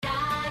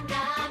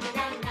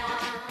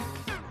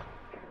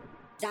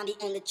Zombie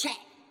on the track.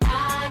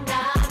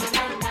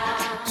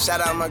 Shout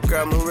out my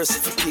girl Marissa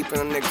for keeping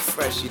a nigga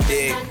fresh, you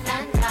dig?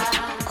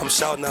 I'm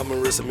shouting out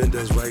Marissa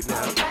Mendez right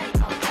now.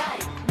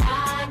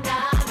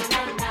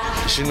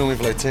 She knew me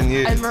for like 10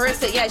 years. And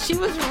Marissa, yeah, she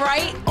was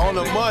right on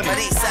the money.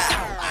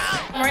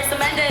 Marissa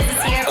Mendez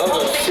is here.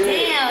 Oh,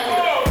 shit.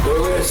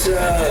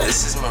 Marissa.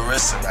 This is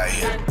Marissa right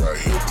here.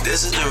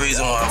 This is the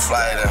reason why I'm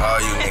flyer than all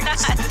you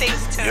niggas.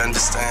 Thanks, too. You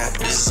understand?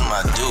 This is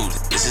my dude.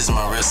 This is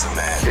Marissa,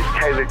 man. It's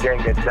Taylor Gang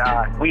and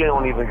Die. We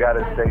don't even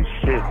gotta say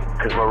shit,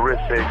 cause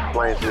Marissa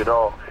explains it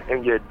all.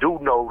 And you do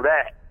know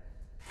that.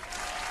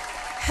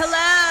 Hello!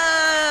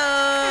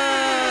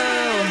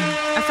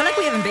 I feel like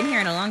we haven't been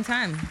here in a long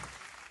time.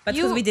 That's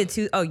because we did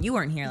two. Oh, you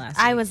weren't here last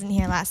week. I wasn't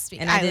here last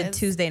week. And I did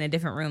Tuesday in a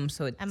different room,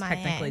 so it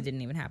technically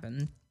didn't even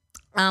happen.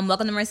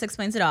 Welcome to Marissa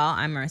Explains It All.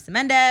 I'm Marissa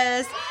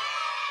Mendez.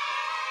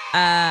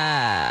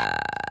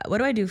 What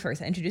do I do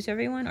first? I introduce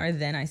everyone, or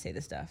then I say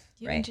the stuff?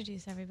 You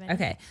introduce everybody.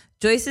 Okay.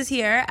 Joyce is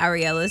here.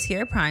 Ariella's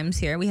here. Prime's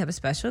here. We have a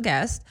special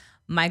guest.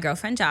 My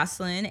girlfriend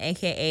Jocelyn,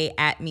 aka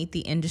at Meet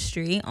the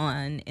Industry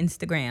on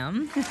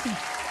Instagram.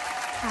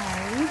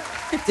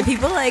 Hi. Do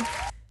people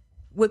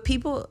when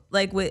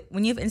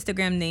you have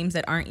Instagram names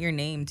that aren't your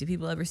name, do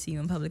people ever see you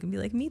in public and be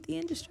like, Meet the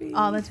Industry?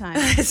 all the time.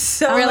 It's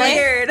so Really?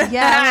 weird.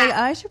 Yeah, I'm like,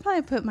 I should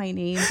probably put my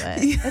name, but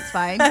it's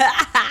fine.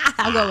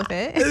 I'll go with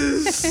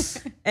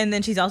it. And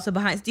then she's also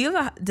behind.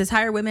 Does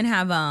Hire Women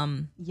have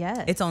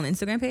Yes. its own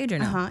Instagram page or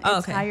no? Uh-huh. Oh,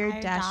 It's okay.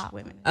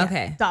 hired-women.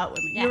 Okay. Dot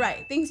women. Yeah. You're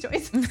right. Thanks,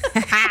 Joyce. So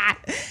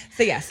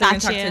we're gonna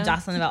talk you. to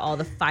Jocelyn about all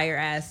the fire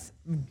ass,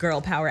 girl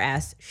power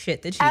ass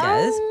shit that she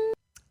does.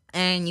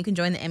 And you can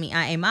join the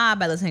MEIA mob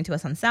by listening to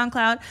us on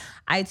SoundCloud,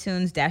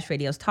 iTunes, Dash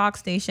Radio's Talk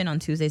Station on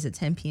Tuesdays at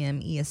 10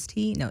 p.m.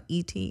 EST. No,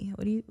 ET.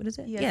 What is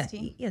it?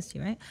 EST. Yeah, EST,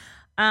 right?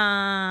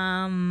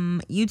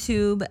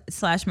 YouTube /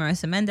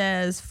 Marissa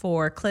Mendez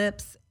for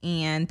clips,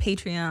 and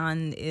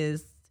Patreon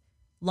is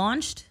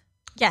launched.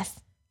 Yes.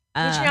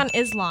 Patreon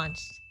is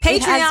launched. Patreon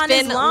It has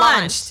is been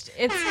launched.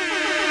 It's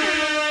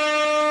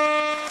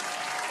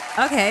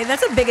Okay,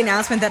 that's a big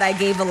announcement that I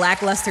gave a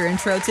lackluster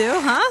intro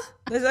to, huh?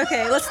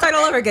 Okay, let's start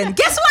all over again.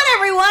 Guess what,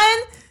 everyone?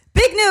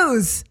 Big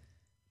news.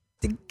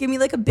 Give me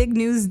like a big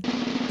news.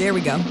 There we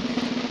go.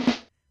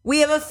 We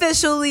have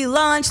officially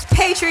launched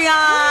Patreon.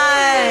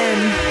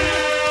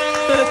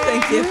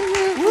 Thank you.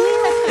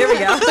 There we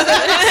go.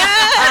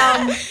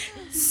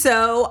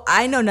 So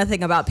I know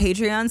nothing about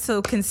Patreon.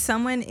 So can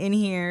someone in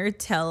here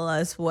tell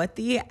us what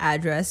the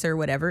address or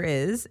whatever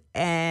is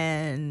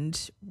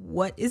and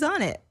what is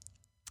on it?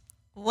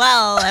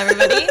 Well,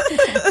 everybody,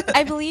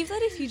 I believe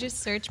that if you just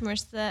search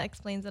Marissa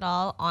Explains It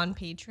All on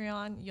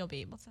Patreon, you'll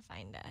be able to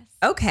find us.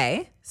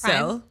 Okay. Prime,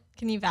 So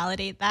can you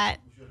validate that?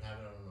 We should have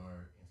it on our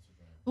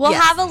Instagram. We'll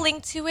have a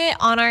link to it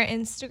on our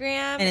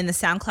Instagram. And in the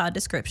SoundCloud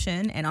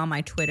description and on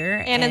my Twitter.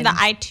 And in the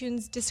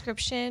iTunes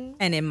description.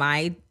 And in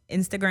my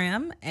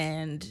Instagram.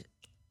 And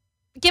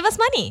give us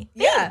money.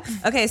 Yeah.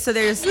 Okay, so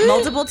there's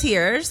multiple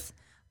tiers.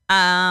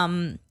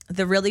 The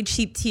really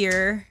cheap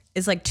tier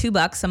is like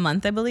 $2 a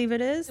month, I believe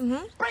it is.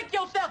 Mm-hmm. Break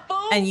yourself,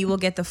 fool! And you will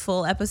get the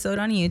full episode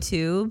on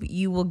YouTube.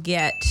 You will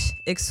get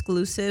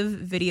exclusive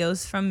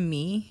videos from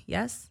me.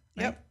 Yes?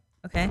 Yep.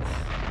 Okay.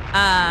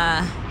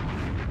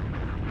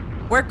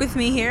 Work with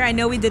me here. I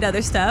know we did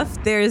other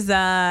stuff. There's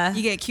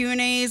You get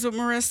Q&As with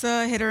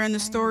Marissa. Hit her in the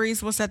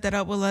stories. We'll set that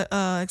up. We'll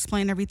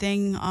explain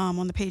everything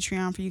on the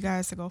Patreon for you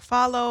guys to go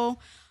follow.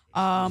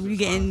 You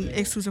getting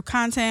exclusive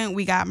content.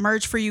 We got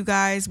merch for you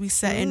guys. We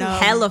setting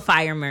up hella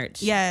fire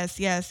merch. Yes.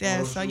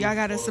 So y'all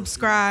gotta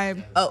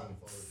subscribe. Oh,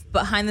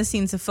 behind the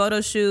scenes of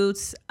photo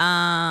shoots,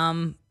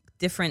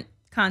 different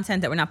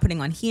content that we're not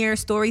putting on here,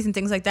 stories and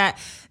things like that.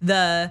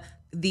 The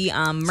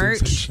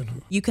merch,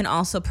 you can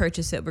also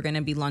purchase it. We're going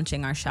to be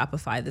launching our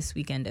Shopify this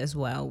weekend as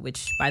well,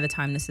 which by the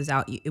time this is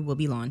out, it will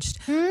be launched.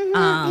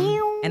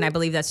 And I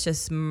believe that's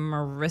just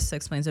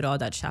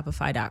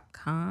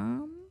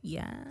marissaexplainsital.shopify.com.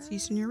 Yeah. See,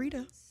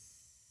 senorita.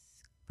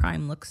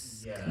 Prime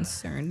looks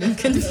concerned and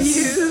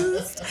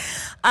confused.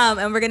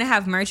 And we're going to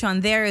have merch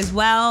on there as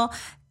well.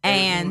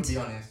 And Be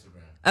on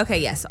Instagram. okay,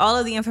 yes. All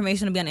of the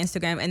information will be on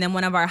Instagram. And then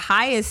one of our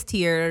highest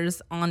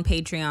tiers on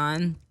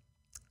Patreon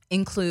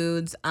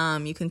includes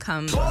you can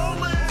come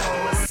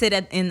sit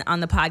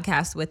on the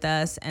podcast with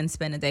us and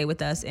spend a day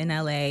with us in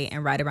LA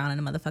and ride around in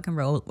a motherfucking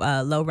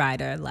low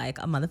rider like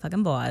a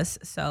motherfucking boss.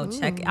 So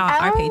check out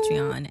our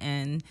Patreon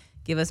and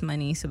give us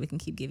money so we can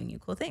keep giving you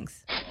cool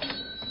things.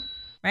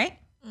 Right?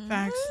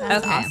 Facts.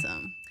 That's Okay.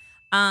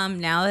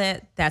 awesome. Now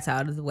that that's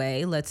out of the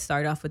way, let's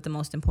start off with the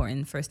most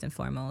important, first and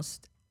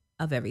foremost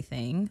of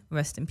everything.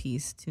 Rest in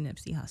peace to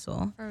Nipsey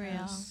Hussle. For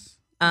real.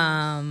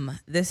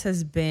 This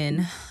has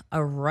been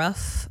a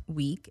rough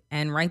week,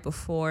 and right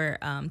before,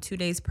 2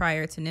 days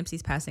prior to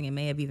Nipsey's passing, it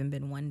may have even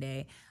been one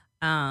day,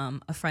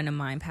 a friend of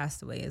mine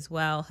passed away as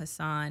well,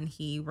 Hassan.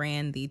 He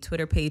ran the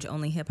Twitter page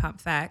Only Hip Hop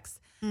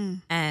Facts,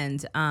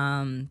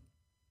 and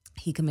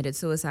he committed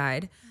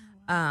suicide.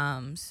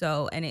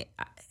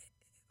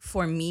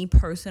 For me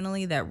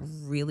personally, that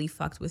really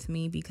fucked with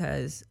me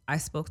because I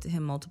spoke to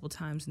him multiple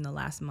times in the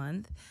last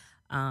month.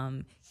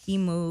 He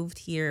moved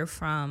here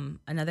from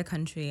another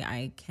country.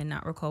 I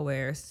cannot recall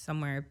where,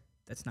 somewhere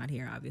that's not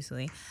here,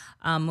 obviously.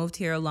 Moved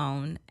here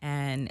alone,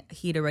 and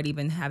he'd already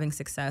been having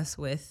success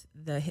with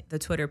the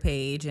Twitter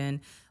page and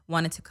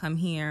wanted to come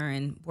here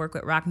and work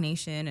with Rock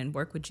Nation and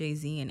work with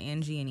Jay-Z and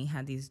Angie, and he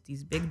had these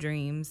big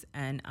dreams.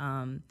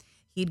 And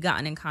he'd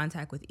gotten in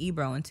contact with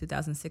Ebro in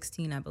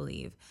 2016, I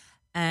believe.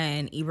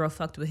 And Ebro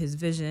fucked with his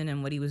vision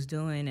and what he was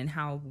doing and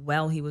how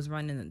well he was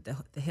running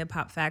the Hip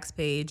Hop Facts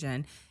page,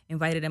 and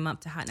invited him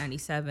up to Hot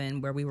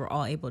 97, where we were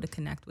all able to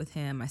connect with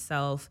him,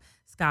 myself,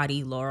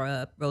 Scotty,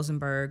 Laura,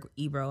 Rosenberg,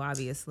 Ebro,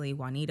 obviously,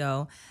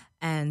 Juanito.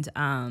 And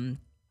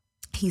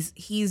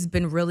he's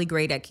been really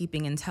great at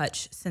keeping in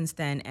touch since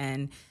then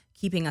and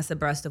keeping us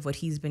abreast of what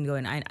he's been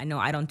doing. I know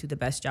I don't do the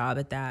best job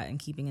at that and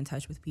keeping in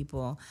touch with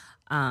people.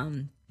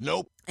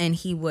 Nope. And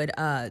he would,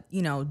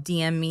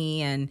 DM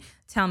me and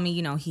tell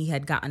me, he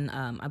had gotten,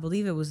 I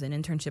believe it was an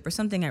internship or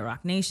something at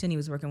Rock Nation. He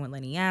was working with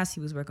Lenny Ass. He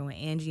was working with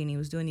Angie, and he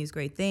was doing these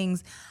great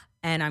things.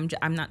 And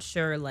I'm not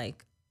sure,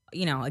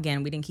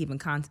 again, we didn't keep in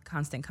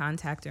constant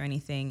contact or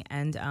anything.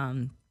 And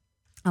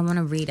I want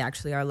to read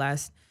actually our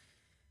last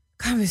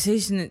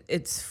conversation.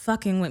 It's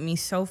fucking with me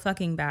so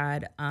fucking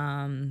bad.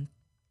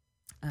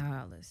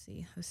 Let's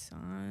see,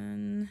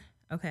 Hassan.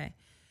 Okay.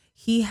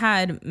 He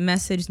had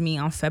messaged me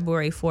on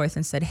February 4th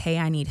and said, "Hey,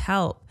 I need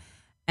help."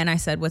 And I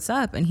said, "What's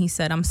up?" And he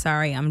said, "I'm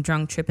sorry, I'm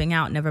drunk, tripping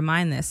out. Never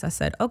mind this." I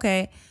said,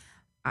 "Okay."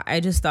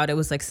 I just thought it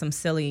was like some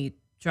silly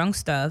drunk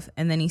stuff.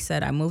 And then he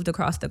said, "I moved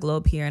across the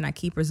globe here and I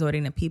keep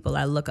resorting to people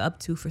I look up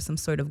to for some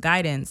sort of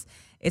guidance.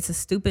 It's a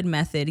stupid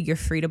method. You're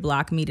free to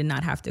block me to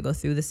not have to go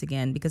through this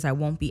again because I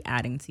won't be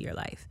adding to your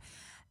life."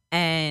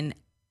 And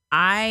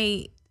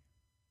I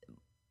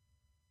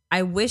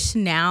wish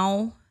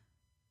now,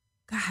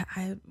 God,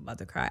 I'm about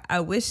to cry. I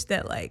wish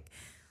that I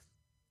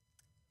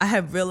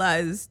had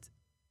realized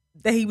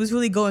that he was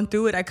really going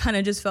through it. I kind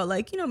of just felt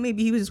like,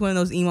 maybe he was just one of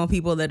those emo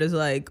people that is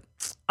like,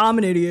 "I'm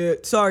an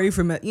idiot. Sorry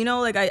for me."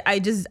 I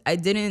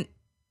didn't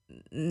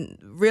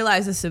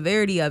realize the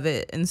severity of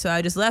it. And so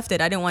I just left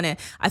it.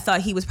 I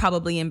thought he was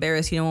probably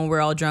embarrassed. When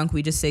we're all drunk,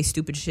 we just say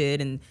stupid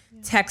shit and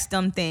text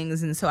dumb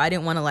things. And so I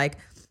didn't want to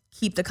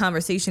keep the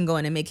conversation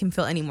going and make him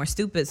feel any more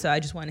stupid. So I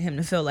just wanted him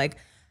to feel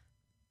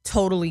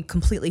totally,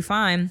 completely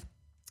fine.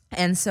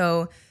 And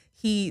so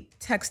he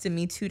texted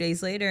me 2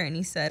 days later and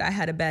he said, "I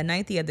had a bad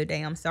night the other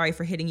day. I'm sorry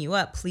for hitting you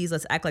up. Please,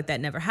 let's act like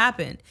that never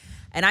happened."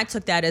 And I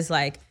took that as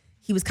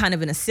he was kind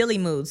of in a silly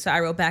mood. So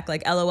I wrote back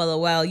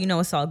 "LOL,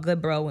 it's all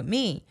good, bro, with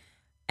me."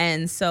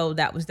 And so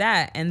that was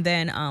that. And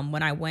then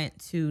when I went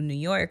to New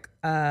York,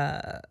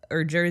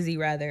 or Jersey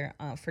rather,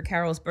 for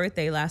Carol's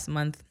birthday last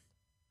month,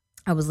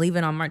 I was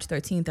leaving on March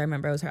 13th. I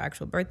remember it was her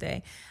actual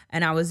birthday.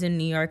 And I was in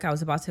New York. I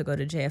was about to go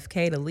to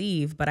JFK to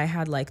leave, but I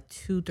had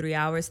 2-3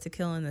 hours to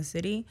kill in the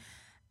city.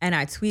 And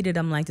I tweeted,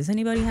 I'm like, "Does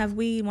anybody have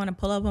weed? Want to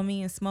pull up on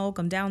me and smoke?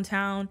 I'm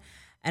downtown."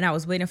 And I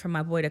was waiting for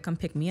my boy to come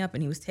pick me up,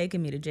 and he was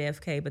taking me to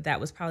JFK, but that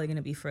was probably going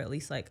to be for at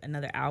least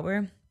another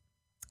hour.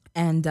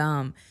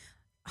 And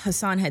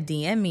Hassan had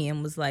DM'd me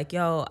and was like,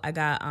 "Yo, I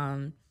got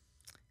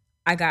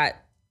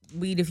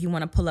weed if you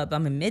want to pull up.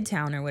 I'm in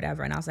Midtown or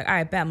whatever." And I was like, "All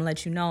right, bet. I'm gonna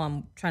let you know.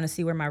 I'm trying to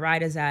see where my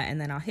ride is at, and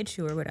then I'll hit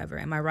you or whatever."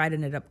 And my ride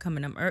ended up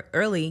coming up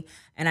early,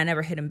 and I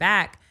never hit him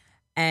back.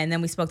 And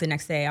then we spoke the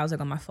next day. I was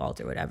like, "On my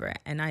fault" or whatever.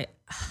 And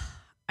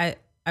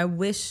I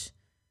wish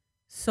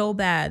so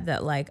bad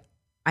that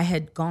I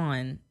had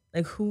gone.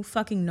 Who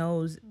fucking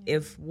knows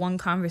if one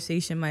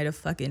conversation might have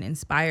fucking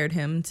inspired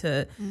him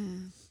to,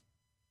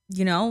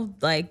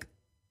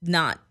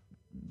 not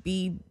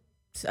be,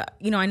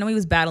 I know he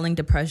was battling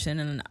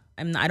depression,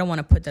 and I don't want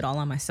to put that all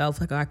on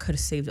myself. I could have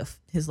saved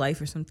his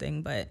life or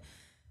something, but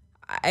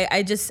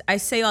I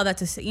say all that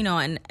to say,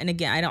 and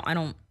again,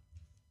 I'm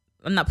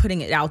not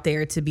putting it out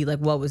there to be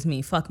woe was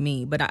me, fuck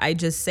me, but I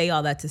just say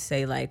all that to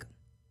say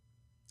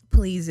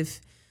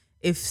please,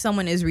 if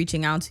someone is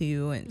reaching out to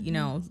you,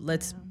 and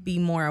let's be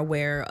more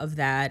aware of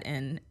that,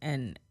 and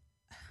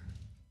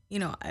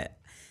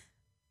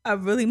I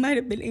really might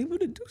have been able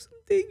to do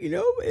something,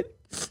 and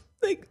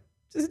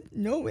just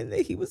knowing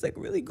that he was like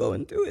really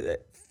going through it,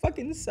 that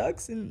fucking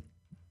sucks. And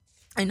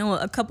I know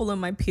a couple of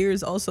my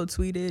peers also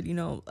tweeted,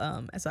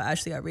 as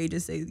Ashley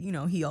Outrageous say,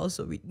 he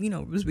also,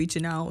 was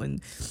reaching out.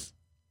 And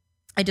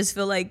I just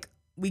feel like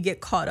we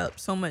get caught up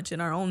so much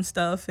in our own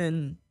stuff,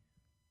 and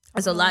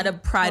there's a lot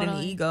of pride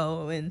and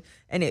ego. And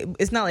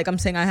it's not like I'm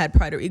saying I had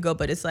pride or ego,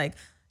 but it's like,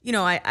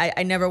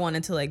 I never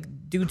wanted to like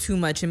do too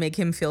much and make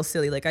him feel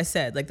silly. Like I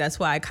said, like that's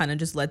why I kind of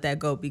just let that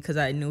go, because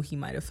I knew he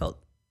might have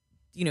felt,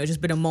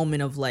 just been a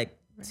moment of like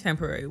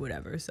temporary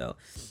whatever. So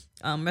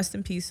rest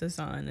in peace,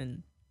 Hassan.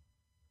 And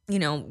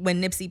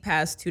when Nipsey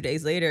passed 2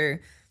 days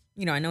later,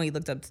 I know he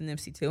looked up to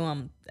Nipsey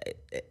too.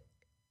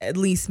 At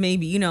least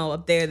maybe,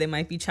 up there they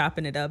might be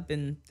chopping it up,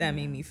 and that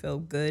made me feel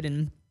good.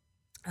 And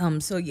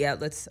so yeah,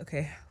 let's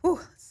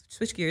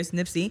switch gears.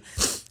 Nipsey.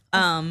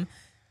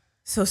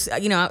 So,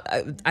 you know,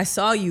 I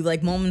saw you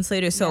like moments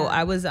later. So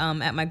I was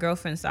at my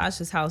girlfriend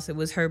Sasha's house. It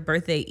was her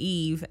birthday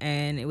eve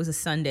and it was a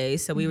Sunday.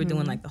 So we were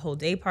doing like the whole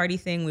day party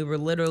thing. We were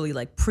literally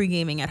like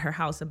pre-gaming at her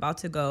house about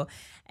to go.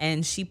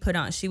 And she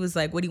was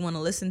like, what do you want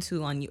to listen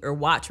to or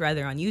watch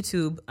rather on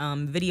YouTube,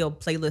 video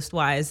playlist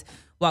wise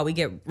while we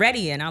get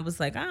ready? And I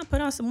was like,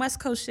 put on some West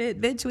Coast shit,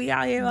 bitch, we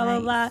out here, blah, blah,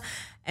 blah.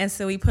 And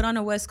so we put on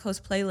a West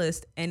Coast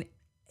playlist and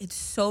it's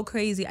so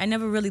crazy. I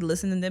never really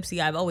listened to Nipsey.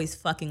 I've always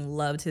fucking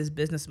loved his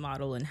business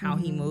model and how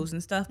he moves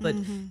and stuff, but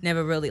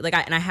never really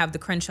and I have the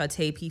Crenshaw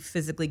tape. He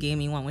physically gave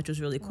me one, which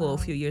was really cool a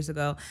few years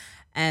ago.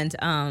 And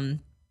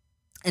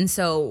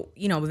so,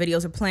 you know,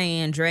 videos are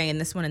playing, Dre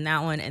and this one and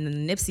that one, and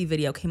then the Nipsey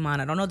video came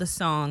on. I don't know the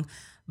song,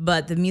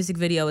 but the music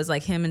video is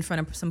like him in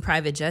front of some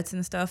private jets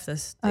and stuff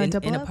that's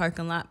in a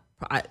parking lot.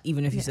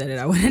 Even if you said it,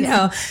 I wouldn't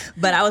know.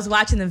 But I was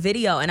watching the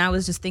video and I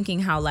was just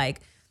thinking how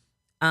like,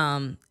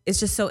 it's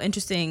just so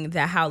interesting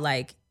that how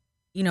like,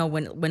 you know,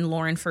 when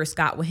Lauren first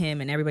got with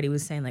him and everybody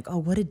was saying like, oh,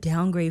 what a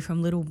downgrade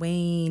from Lil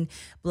Wayne,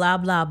 blah,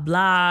 blah,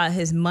 blah.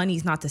 His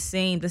money's not the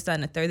same, this, that,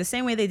 and the third. The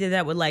same way they did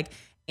that with like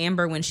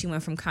Amber when she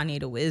went from Kanye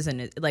to Wiz.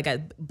 And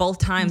both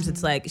times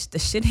it's like, the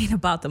shit ain't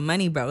about the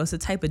money, bro. It's the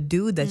type of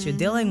dude that you're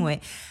dealing with.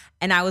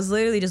 And I was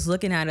literally just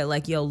looking at it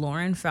like, yo,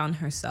 Lauren found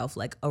herself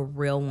like a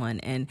real one.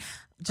 And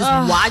just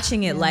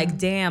watching it like,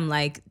 damn,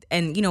 like,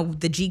 and you know,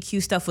 the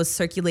GQ stuff was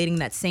circulating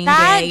that same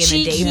day and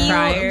the day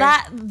prior.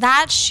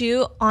 That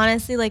shoot,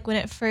 honestly, like when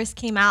it first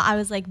came out, I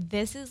was like,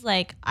 this is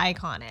like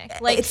iconic.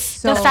 Like it's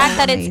so the fact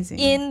that amazing.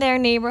 it's in their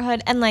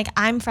neighborhood and like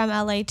I'm from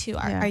LA too.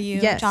 Are you,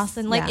 yes.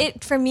 Jocelyn? Like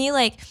it for me,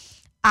 like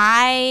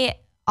I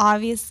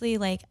obviously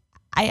like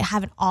I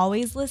haven't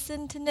always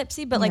listened to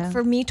Nipsey, but like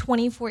for me,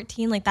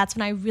 2014, like that's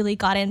when I really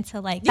got into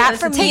like that.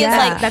 For me, it's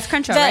like that's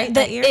Crenshaw, right?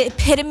 The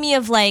epitome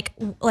of like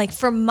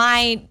for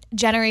my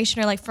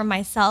generation or like for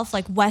myself,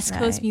 like West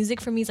Coast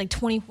music for me is like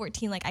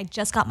 2014. Like I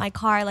just got my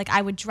car, like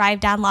I would drive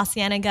down La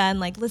Cienega and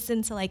like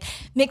listen to like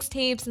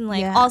mixtapes and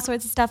like all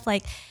sorts of stuff.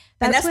 Like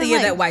and that's the year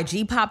that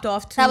YG popped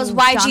off too. That was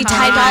YG,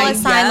 Ty Dolla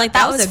Sign. Like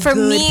that was for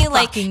me,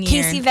 like year.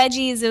 Casey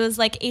Veggies. It was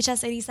like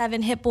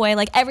HS87, Hit Boy.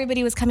 Like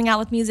everybody was coming out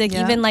with music,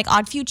 even like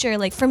Odd Future.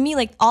 Like for me,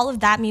 like all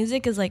of that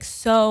music is like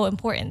so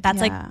important. That's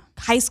like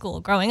high school,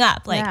 growing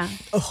up. Like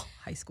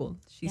high school.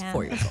 She's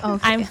 4 years old.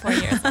 Okay. I'm 4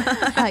 years old.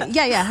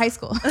 High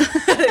school.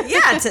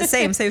 It's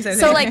same.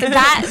 So like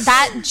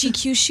that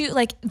GQ shoot,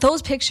 like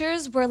those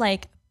pictures were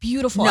like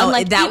beautiful. No, and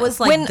like that was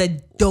like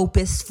the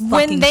dopest fucking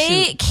when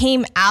they shoot.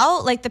 came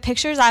out, like the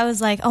pictures, I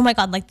was like, oh my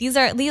god, like these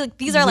are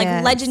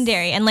like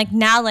legendary. And like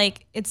now,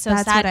 like it's so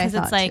sad because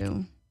it's like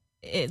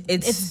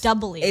it's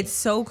doubly. It's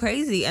so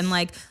crazy and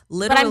like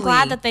literally. But I'm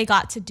glad that they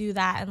got to do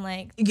that and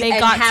like they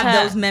got have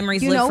to those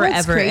memories live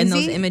forever and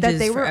those images that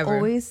they were forever.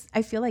 always,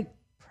 I feel like,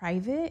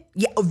 private.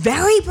 Yeah,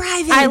 very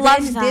private. I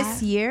love that.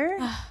 This year.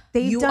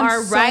 You done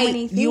are so right.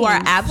 many things. You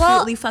are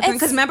absolutely fucking it's-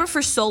 because remember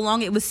for so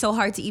long it was so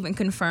hard to even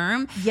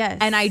confirm. Yes.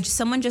 And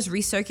someone just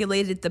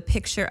recirculated the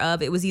picture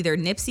of it was either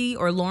Nipsey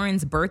or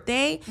Lauren's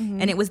birthday,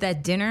 and it was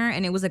that dinner,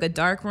 and it was like a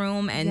dark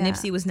room, and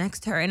Nipsey was next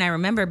to her. And I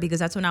remember because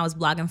that's when I was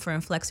blogging for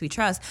Inflex We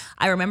Trust.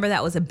 I remember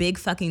that was a big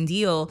fucking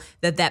deal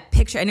that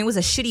picture, and it was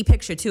a shitty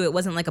picture too. It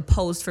wasn't like a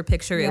posed for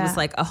picture. It was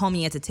like a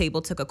homie at the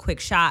table took a quick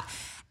shot.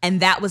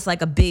 And that was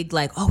like a big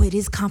like, oh, it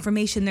is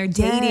confirmation they're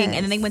dating. Yes. And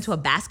then they went to a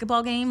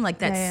basketball game like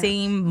that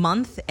same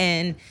month.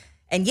 And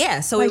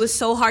so like, it was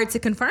so hard to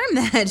confirm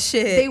that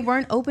shit. They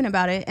weren't open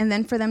about it. And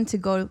then for them to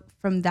go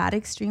from that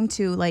extreme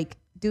to like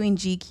doing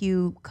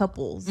GQ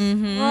couples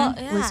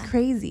was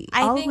crazy.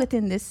 I think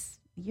within this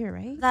year,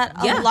 right?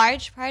 That a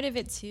large part of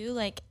it too,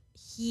 like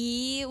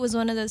he was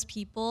one of those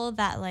people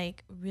that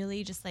like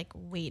really just like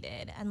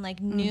waited and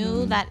like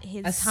knew that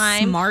his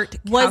time smart,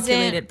 calculated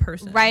wasn't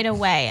person right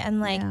away. And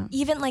like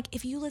even like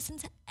if you listen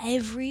to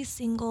every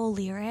single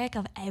lyric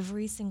of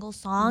every single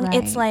song,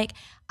 it's like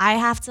I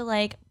have to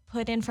like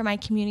put in for my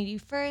community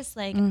first,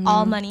 like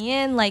all money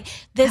in, like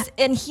this.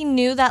 And he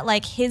knew that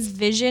like his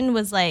vision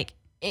was like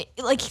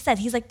like he said,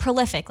 he's like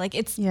prolific. Like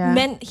it's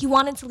meant he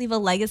wanted to leave a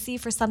legacy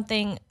for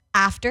something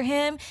after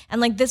him.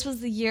 And like this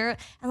was the year,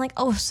 and like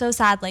so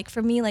sad. Like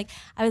for me, like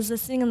I was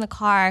listening in the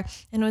car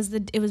and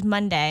it was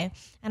Monday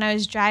and I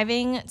was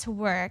driving to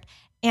work,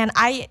 and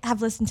I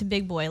have listened to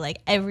Big Boy like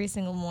every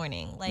single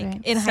morning,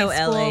 like in high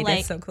school, LA, like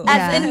that's so cool.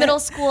 in middle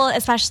school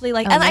especially,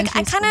 like and like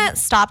I kind of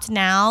stopped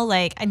now,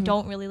 like I Mm-hmm.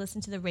 don't really listen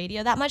to the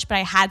radio that much, but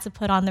I had to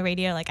put on the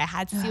radio, like I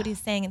had to see what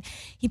he's saying. And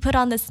he put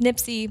on this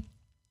Nipsey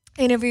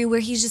interview where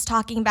he's just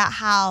talking about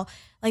how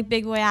like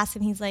Big Boy asked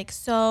him, he's like,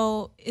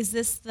 so is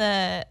this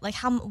the like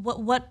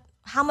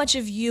how much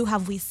of you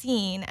have we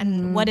seen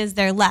and what is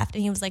there left?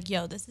 And he was like,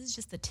 yo, this is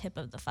just the tip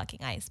of the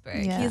fucking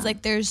iceberg. He's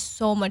like, there's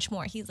so much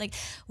more. He's like,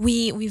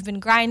 we've been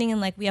grinding and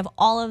like we have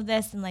all of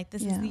this, and like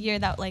this is the year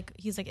that like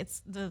he's like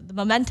it's the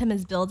momentum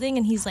is building.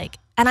 And he's like,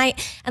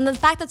 and the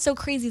fact that's so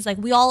crazy is like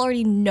we all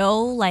already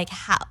know like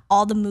how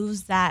all the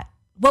moves that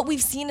what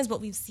we've seen is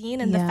what we've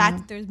seen, and the fact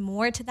that there's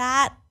more to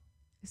that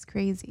is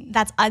crazy.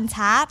 That's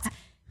untapped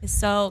is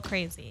so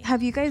crazy.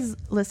 Have you guys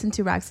listened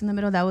to Racks in the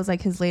Middle? That was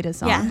like his latest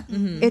song. Yeah.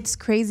 It's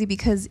crazy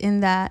because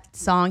in that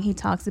song he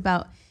talks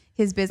about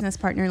his business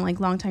partner and like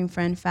longtime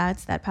friend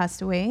Fats that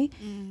passed away,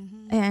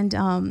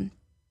 and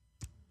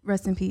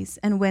rest in peace.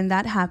 And when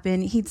that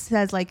happened, he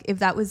says like, if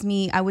that was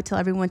me, I would tell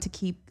everyone to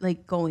keep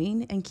like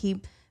going and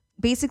keep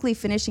basically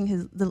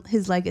finishing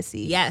his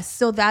legacy. Yes.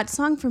 So that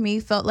song for me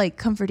felt like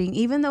comforting,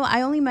 even though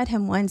I only met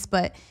him once,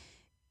 but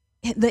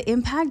the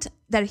impact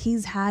that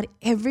he's had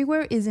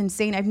everywhere is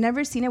insane. I've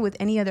never seen it with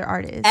any other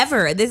artist.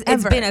 Ever.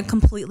 It's been a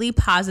completely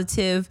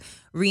positive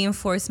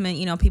reinforcement.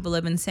 You know, people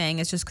have been saying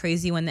it's just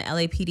crazy when the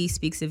LAPD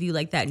speaks of you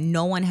like that.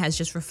 No one has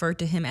just referred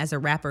to him as a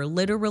rapper.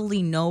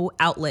 Literally no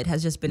outlet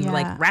has just been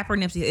like rapper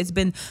Nipsey. It's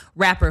been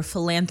rapper,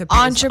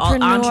 philanthropist,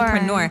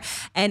 entrepreneur.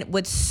 And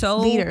what's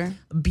so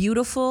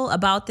beautiful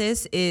about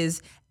this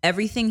is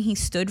everything he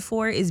stood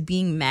for is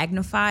being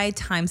magnified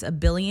times 1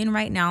 billion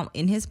right now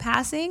in his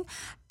passing.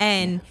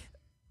 And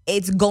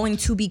it's going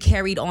to be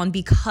carried on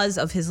because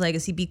of his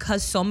legacy,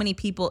 because so many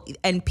people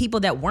and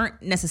people that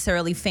weren't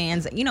necessarily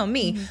fans, you know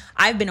me,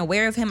 I've been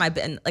aware of him. I've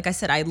been, like I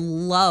said, I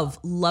love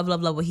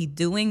what he's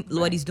doing,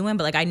 but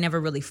like I never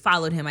really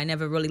followed him. I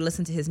never really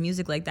listened to his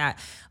music like that.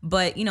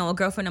 But, you know, a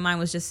girlfriend of mine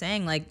was just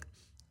saying like,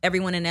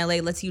 everyone in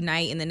LA, let's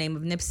unite in the name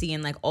of Nipsey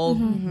and like all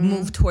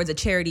move towards a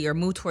charity or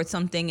move towards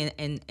something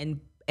and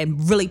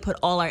really put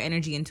all our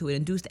energy into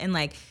it and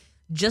like,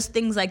 just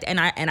things like, and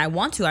I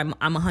want to, I'm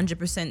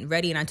 100%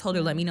 ready. And I told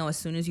her, let me know as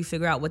soon as you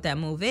figure out what that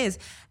move is.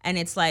 And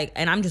it's like,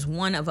 and I'm just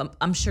one of them.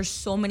 I'm sure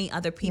so many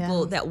other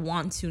people that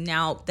want to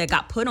now, that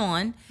got put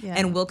on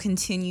and will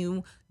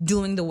continue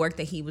doing the work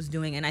that he was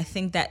doing. And I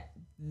think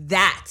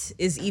that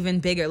is even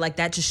bigger. Like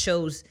that just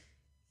shows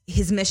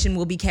his mission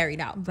will be carried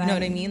out. You know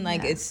what I mean?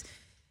 Like it's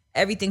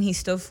everything he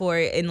stood for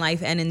in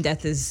life and in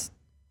death is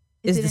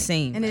the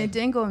same. And it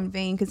didn't go in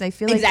vain because I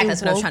feel like that's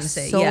what I was trying to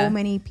say. So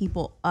many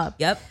people up.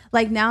 Yep.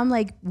 Like now I'm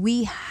like,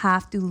 we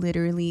have to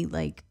literally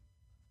like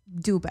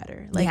do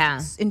better. Like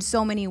in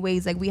so many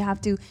ways, like we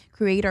have to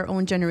create our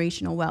own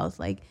generational wealth.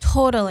 Like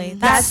totally.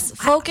 That's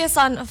focus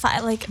on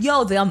like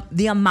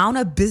the amount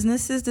of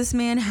businesses this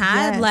man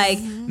had, like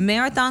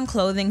Marathon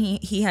Clothing.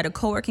 He had a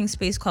co-working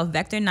space called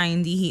Vector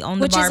 90. He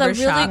owned the barber shop. Which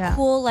is a really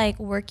cool like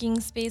working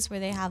space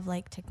where they have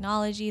like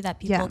technology that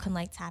people can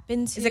like tap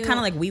into. Is it kind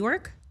of like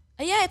WeWork?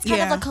 Yeah, it's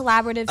kind of a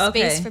collaborative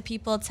space for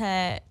people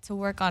to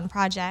work on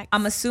projects.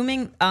 I'm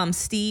assuming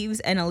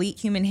Steve's and Elite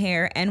Human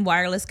Hair and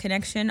Wireless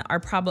Connection are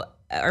probably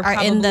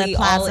in the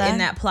all in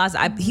that plaza.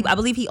 I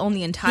believe he owned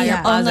the entire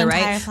plaza,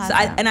 right? Plaza.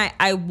 So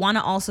I want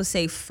to also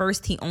say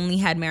first he only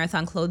had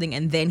Marathon Clothing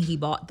and then he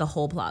bought the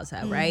whole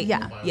plaza, right?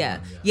 Yeah.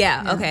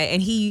 Okay.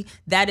 And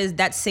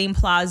that same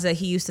plaza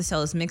he used to sell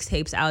his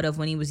mixtapes out of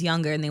when he was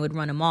younger, and they would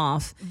run him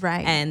off.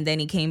 Right. And then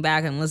he came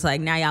back and was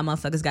like, now y'all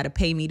motherfuckers got to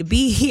pay me to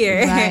be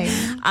here. Right.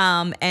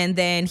 And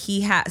then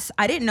he has,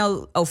 I didn't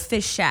know,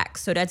 Fish Shack.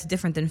 So that's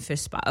different than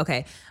Fish Spot.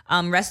 Okay.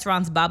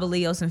 Restaurants Baba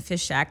Leo's and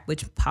Fish Shack,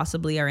 which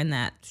possibly are in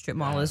that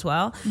strip mall as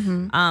well.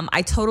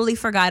 I totally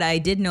forgot. I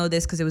did know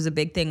this because it was a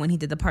big thing when he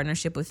did the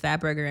partnership with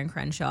Fatburger and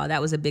Crenshaw.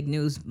 That was a big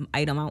news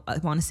item. I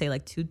want to say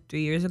like 2-3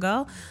 years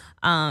ago.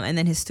 And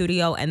then his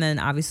studio, and then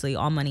obviously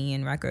All Money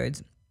in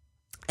Records,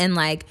 and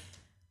like,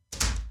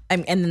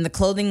 and then the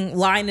clothing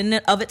line in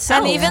it of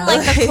itself, and even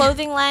like the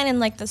clothing line and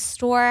like the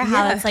store,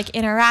 how it's like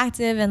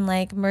interactive and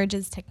like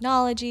merges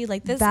technology,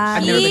 like this.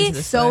 I've never been to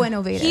this store.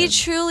 Innovative. He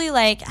truly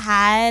like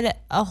had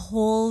a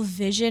whole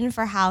vision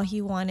for how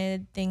he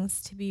wanted things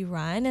to be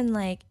run, and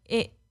like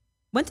it.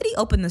 When did he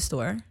open the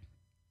store?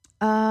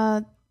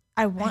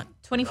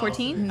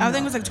 2014. I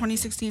think it was like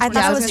 2016. I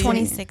thought it was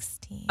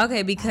 2016.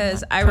 Okay,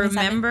 because I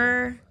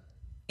remember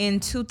in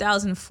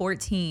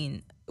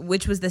 2014.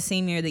 Which was the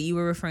same year that you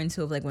were referring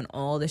to, of like when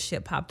all the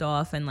shit popped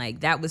off, and like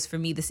that was for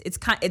me.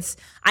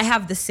 I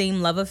have the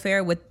same love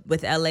affair with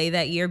LA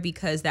that year,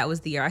 because that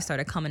was the year I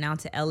started coming out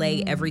to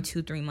LA every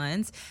 2-3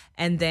 months,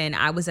 and then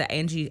I was on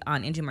Angie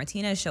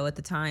Martinez's show at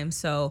the time,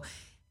 so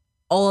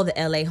all the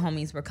LA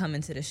homies were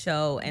coming to the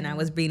show, and I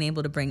was being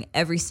able to bring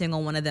every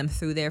single one of them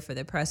through there for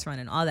their press run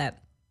and all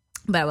that.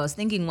 But what I was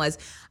thinking was,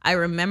 I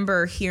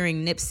remember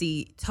hearing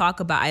Nipsey talk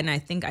about, and I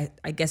think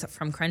I guess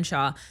from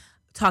Crenshaw,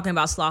 talking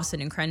about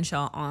Slauson and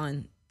Crenshaw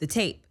on the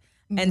tape.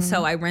 And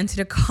so I rented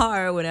a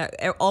car when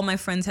all my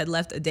friends had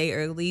left a day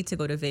early to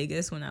go to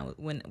Vegas when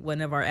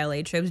one of our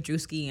LA trips,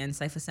 Drewski and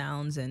Cypher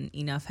Sounds and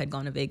Enough had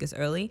gone to Vegas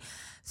early.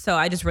 So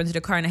I just rented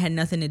a car and I had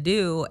nothing to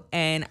do,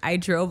 and I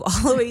drove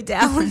all the way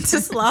down to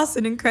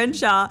Slauson and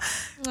Crenshaw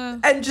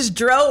and just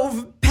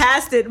drove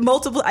past it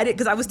multiple. I did,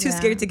 because I was too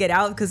scared to get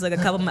out, because like a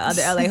couple of my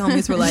other LA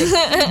homies were like,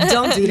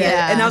 "Don't do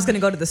that." And I was gonna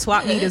go to the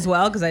swap meet as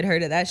well, because I'd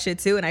heard of that shit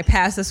too. And I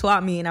passed the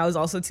swap meet, and I was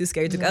also too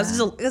scared to go,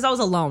 because I was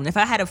alone. If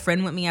I had a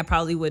friend with me, I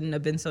probably wouldn't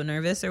have been so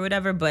nervous or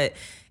whatever. But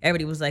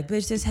everybody was like,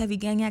 "Bitch, there's heavy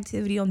gang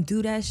activity. Don't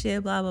do that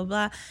shit." Blah blah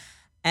blah.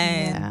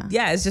 And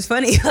it's just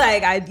funny.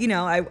 Like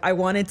I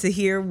wanted to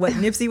hear what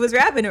Nipsey was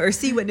rapping, or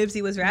see what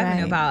Nipsey was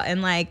rapping about.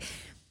 And like,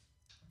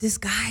 this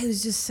guy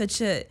was just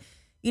such a,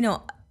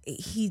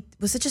 he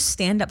was such a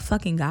stand-up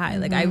fucking guy.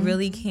 Like I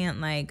really can't,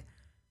 like,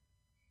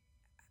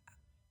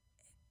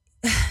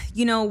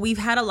 you know, we've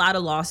had a lot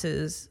of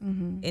losses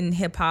in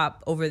hip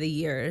hop over the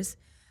years.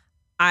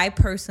 I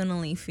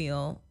personally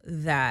feel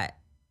that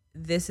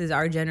this is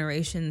our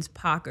generation's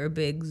Pac or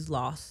Big's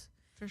loss.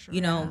 For sure.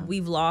 You know,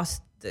 we've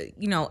lost,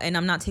 you know, and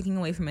I'm not taking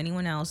away from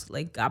anyone else.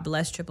 Like, God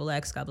bless Triple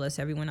X, God bless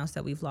everyone else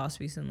that we've lost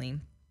recently.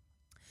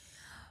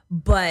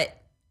 But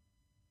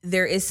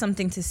there is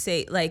something to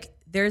say, like,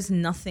 there's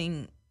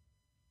nothing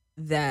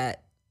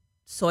that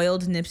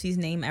soiled Nipsey's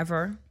name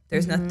ever.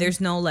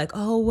 There's no like,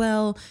 oh,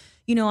 well,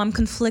 you know, I'm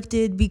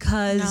conflicted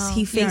because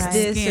he faced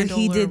this or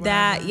he did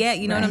that. Yeah,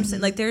 you know what I'm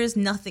saying? Like, there is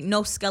nothing,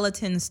 no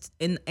skeletons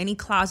in any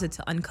closet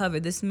to uncover.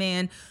 This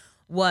man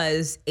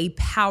was a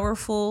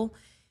powerful,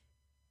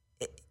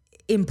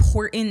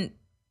 important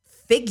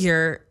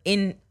figure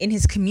in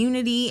his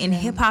community, in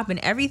hip hop and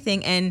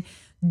everything, and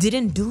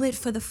didn't do it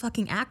for the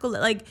fucking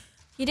accolade. Like,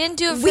 he didn't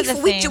do it for the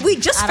fame. We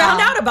just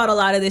found out about a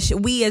lot of this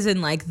shit. We, as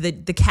in like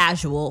the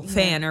casual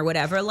fan or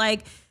whatever.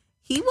 Like,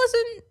 he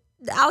wasn't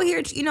out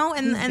here, you know,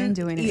 and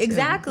doing it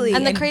exactly.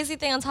 And the crazy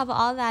thing on top of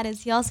all that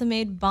is he also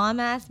made bomb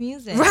ass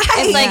music. Right.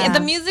 It's like the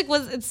music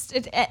was.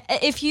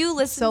 If you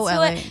listen So to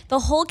LA. it, the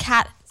whole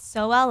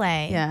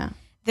LA. Yeah.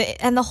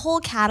 The whole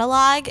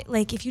catalog,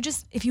 like if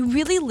you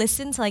really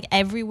listen to like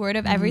every word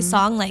of every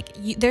song, like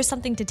there's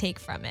something to take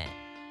from it.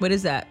 What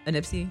is that? A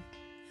Nipsey?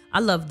 I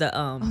love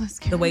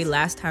the way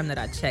Last Time That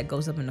I Checked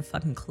goes up in the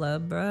fucking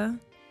club, bruh.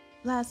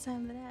 Last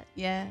time that.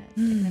 Yeah. I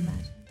can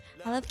imagine.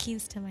 I love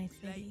Keys to My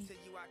City.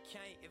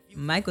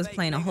 Mike was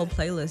playing a whole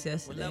playlist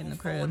yesterday in the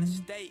crib.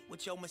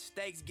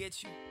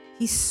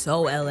 He's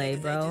so LA,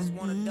 bro.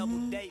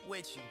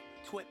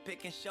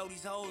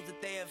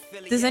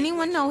 Does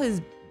anyone know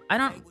his?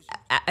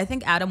 I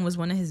think Adam was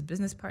one of his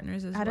business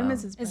partners as well. Adam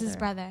is his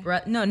brother.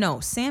 No,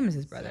 Sam is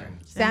his brother.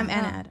 Sam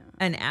and Adam.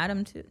 And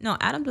Adam too. No,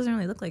 Adam doesn't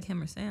really look like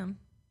him or Sam.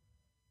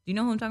 Do you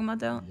know who I'm talking about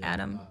though? Yeah,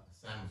 Adam.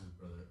 Sam is his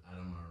brother. Adam, I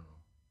don't know.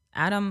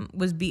 Adam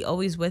was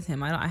always with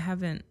him. I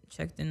haven't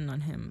checked in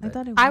on him.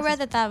 I read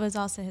that was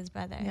also his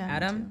brother. Yeah,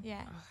 Adam?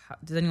 Yeah.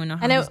 Does anyone know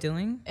how he's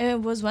doing?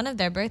 It was one of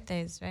their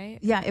birthdays, right?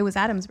 Yeah, it was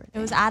Adam's birthday.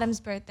 It was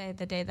Adam's birthday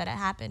the day that it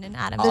happened, and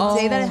Adam. The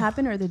day that it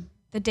happened, or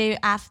the day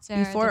after,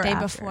 before, the day or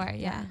after? before,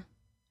 yeah.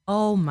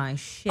 Oh my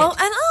shit. Oh, and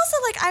also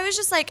like I was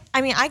just like,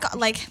 I mean, I got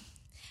like,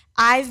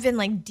 I've been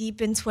like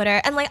deep in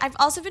Twitter, and like I've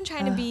also been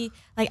trying to be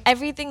like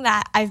everything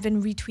that I've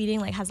been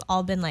retweeting like has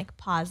all been like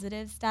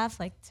positive stuff,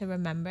 like to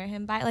remember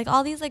him by, like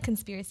all these like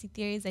conspiracy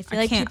theories. I feel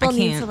like people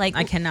need to like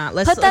put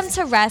them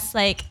to rest,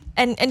 like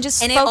and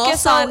just and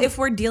focus also, on. If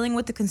we're dealing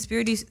with the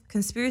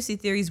conspiracy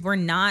theories, we're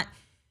not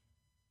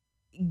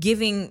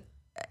giving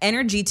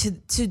energy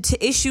to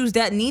issues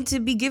that need to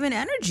be given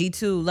energy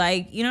to,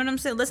 like, you know what I'm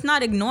saying? Let's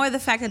not ignore the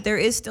fact that there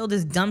is still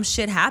this dumb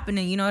shit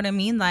happening, you know what I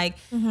mean? Like,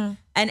 and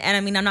I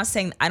mean, I'm not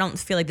saying, I don't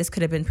feel like this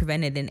could have been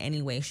prevented in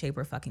any way, shape,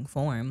 or fucking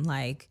form,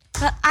 like.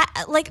 But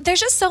there's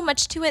just so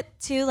much to it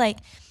too. Like,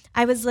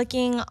 I was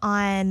looking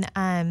on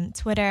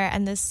Twitter,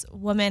 and this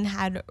woman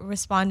had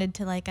responded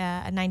to like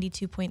a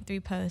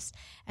 92.3 post,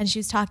 and she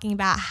was talking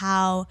about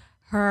how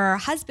her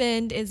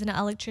husband is an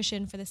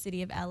electrician for the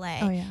city of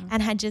LA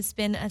and had just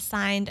been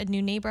assigned a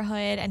new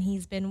neighborhood, and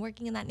he's been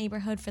working in that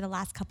neighborhood for the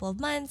last couple of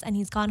months, and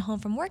he's gone home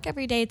from work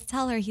every day to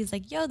tell her, he's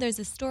like, yo, there's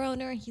a store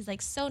owner. He's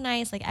like so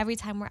nice. Like every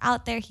time we're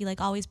out there, he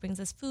like always brings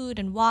us food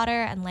and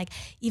water, and like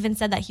even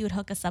said that he would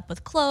hook us up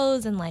with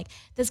clothes, and like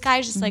this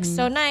guy's just like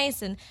so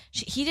nice. And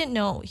he didn't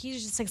know, he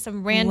was just like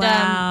some random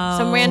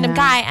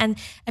guy. And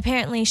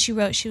apparently she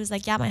was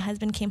like, yeah, my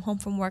husband came home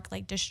from work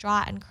like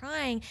distraught and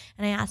crying,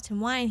 and I asked him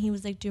why, and he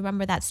was like, do you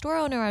remember that store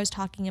owner I was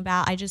talking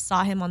about? I just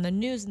saw him on the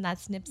news, and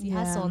that's Nipsey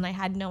Hussle, and I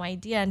had no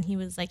idea. And he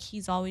was like,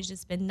 he's always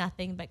just been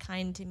nothing but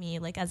kind to me,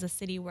 like as a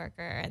city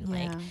worker. And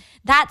like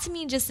that to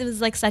me, just, it was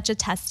like such a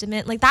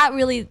testament. Like that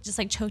really just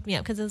like choked me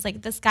up, because it was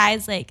like, this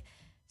guy's like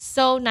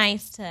so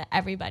nice to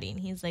everybody, and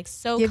he's like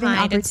so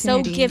kind and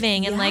so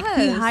giving. And like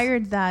he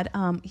hired that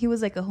he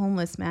was like a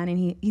homeless man,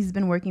 and he's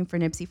been working for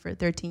Nipsey for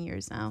 13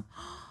 years now.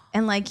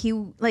 And like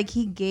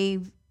he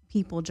gave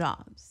people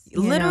jobs.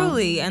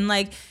 Literally. And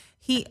like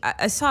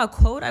I saw a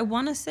quote, I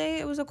want to say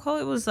it was a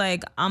quote. It was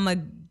like, I'm a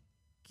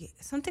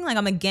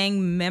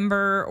gang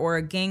member or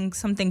a gang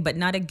something, but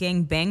not a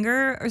gang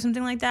banger or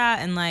something like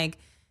that. And like,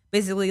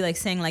 basically like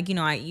saying like, you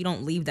know, you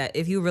don't leave that.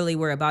 If you really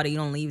were about it, you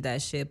don't leave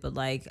that shit. But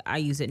like, I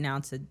use it now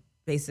to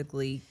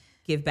basically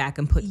give back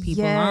and put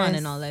people on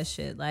and all that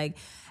shit. Like,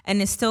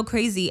 and it's still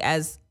crazy,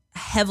 as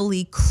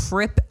heavily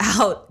cripped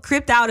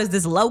out as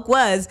this loc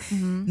was.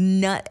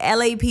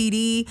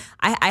 LAPD.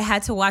 I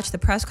had to watch the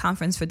press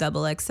conference for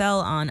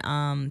XXL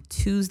on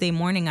Tuesday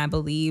morning, I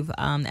believe,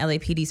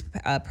 LAPD's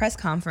press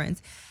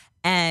conference,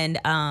 and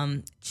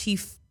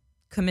Chief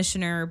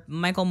Commissioner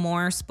Michael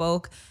Moore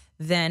spoke.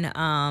 Then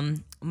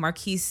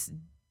Marquise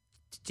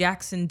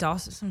Jackson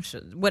Dawson,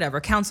 whatever,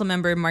 council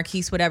member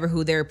Marquise, whatever,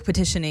 who they're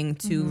petitioning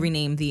to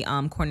rename the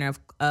corner of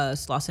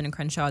Slauson and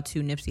Crenshaw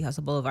to Nipsey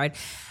Hussle Boulevard.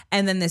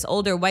 And then this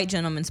older white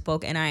gentleman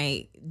spoke, and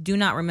I do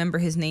not remember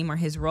his name or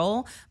his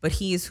role, but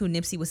he is who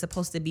Nipsey was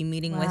supposed to be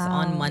meeting with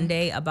on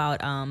Monday about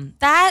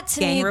that to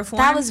gang me, reform.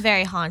 that was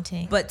very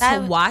haunting. But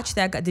to watch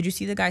that guy, did you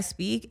see the guy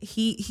speak?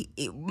 He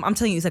I'm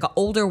telling you, he's like an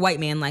older white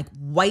man, like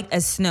white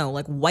as snow,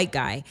 like white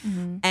guy.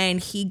 And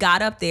he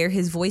got up there,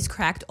 his voice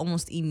cracked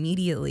almost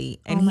immediately,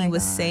 and he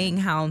was saying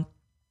how,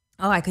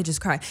 I could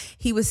just cry.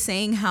 He was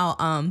saying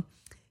how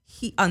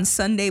he on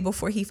Sunday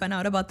before he found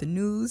out about the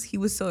news, he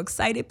was so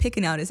excited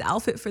picking out his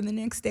outfit for the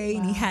next day,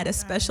 and he had a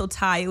special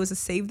tie. It was a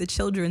Save the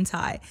Children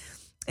tie.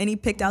 And he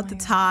picked out the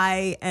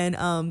tie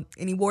and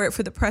he wore it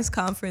for the press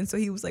conference. So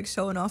he was like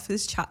showing off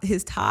his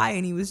tie,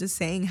 and he was just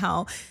saying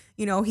how,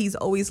 you know, he's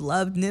always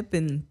loved Nip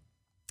and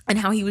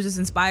how he was just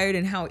inspired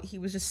and how he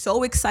was just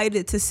so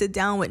excited to sit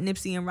down with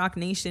Nipsey and Roc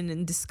Nation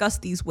and discuss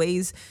these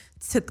ways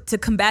to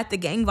combat the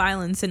gang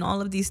violence and all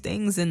of these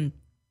things. And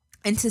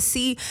to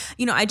see,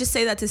 you know, I just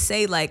say that to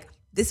say, like,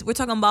 this, we're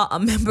talking about a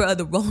member of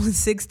the Rolling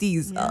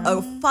 60s,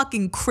 a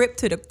fucking Crip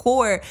to the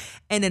core,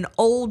 and an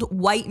old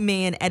white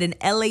man at an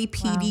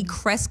LAPD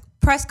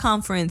press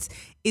conference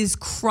is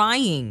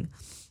crying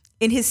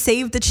in his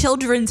Save the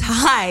Children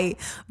tie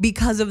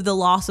because of the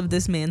loss of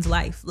this man's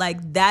life.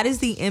 Like, that is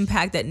the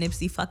impact that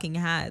Nipsey fucking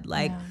had.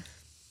 Like,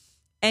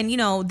 and you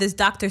know, this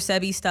Dr.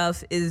 Sebi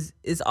stuff is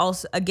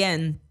also,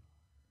 again,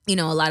 you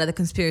know, a lot of the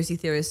conspiracy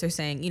theorists are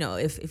saying, you know,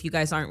 if you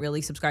guys aren't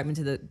really subscribing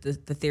to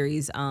the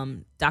theories,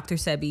 Dr.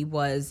 Sebi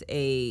was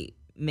a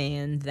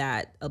man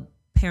that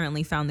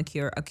apparently found a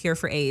cure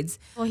for AIDS.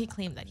 Well, he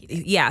claimed that he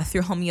did. Yeah,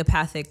 through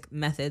homeopathic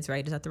methods,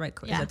 right? Is that the right?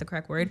 Yeah. Is that the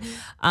correct word?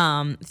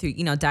 Through,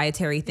 you know,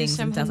 dietary things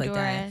and stuff like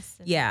that.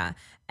 Yeah,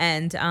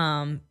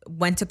 and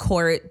went to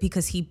court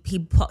because he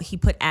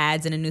put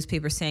ads in a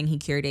newspaper saying he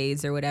cured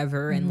AIDS or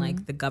whatever, and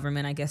like the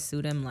government, I guess,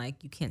 sued him.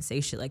 Like, you can't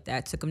say shit like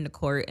that. Took him to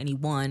court and he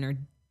won or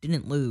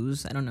didn't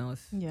lose. I don't know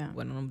if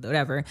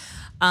whatever.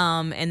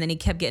 And then he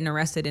kept getting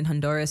arrested in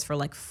Honduras for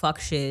like fuck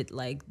shit,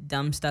 like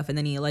dumb stuff. And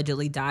then he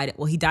allegedly died.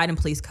 Well, he died in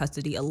police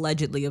custody,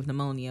 allegedly of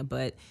pneumonia,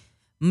 but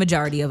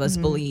majority of us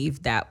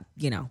believe that,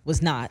 you know,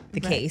 was not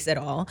the case at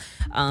all.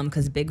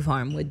 Because Big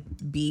Farm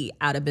would be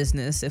out of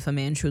business if a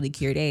man truly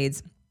cured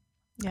AIDS.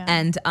 Yeah.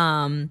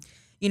 And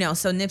you know,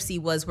 so Nipsey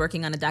was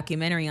working on a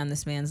documentary on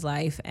this man's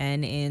life,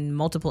 and in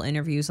multiple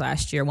interviews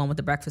last year, one with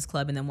the Breakfast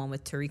Club and then one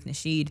with Tariq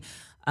Nasheed,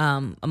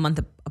 a month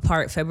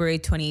apart, February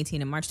 2018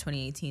 and March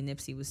 2018,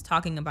 Nipsey was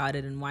talking about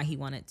it and why he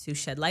wanted to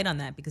shed light on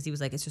that, because he was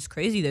like, it's just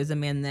crazy. There's a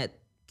man that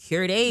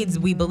cured AIDS.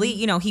 We believe,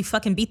 you know, he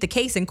fucking beat the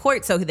case in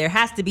court, so there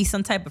has to be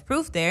some type of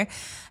proof there.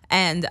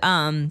 And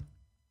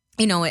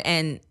you know,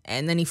 and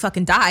then he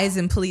fucking dies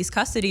in police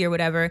custody or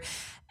whatever.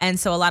 And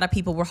so a lot of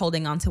people were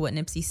holding on to what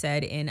Nipsey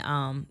said in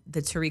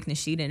the Tariq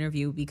Nasheed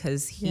interview,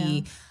 because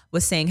he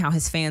was saying how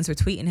his fans were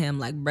tweeting him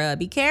like, bruh,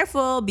 be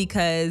careful,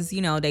 because,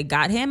 you know, they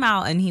got him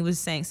out. And he was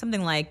saying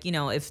something like, you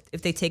know, if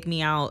they take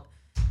me out,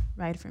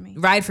 ride for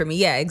me.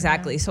 Yeah,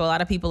 exactly. So a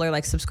lot of people are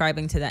like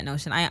subscriing to that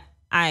notion.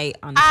 I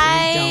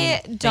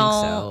honestly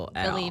don't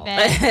believe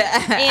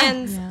it.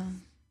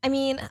 And I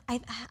mean,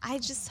 I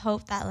just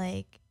hope that,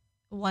 like,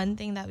 one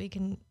thing that we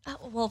can,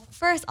 well,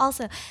 first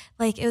also,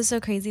 like, it was so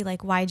crazy,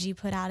 like YG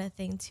put out a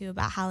thing too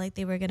about how, like,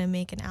 they were gonna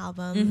make an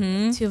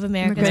album, Two of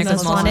America's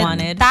Most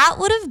Wanted. That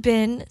would have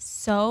been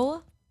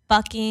so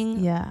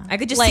fucking, I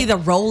could just see the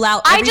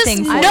rollout. I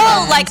just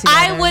know, like,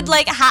 I would,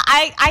 like,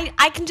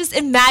 I can just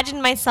imagine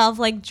myself,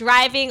 like,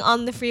 driving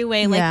on the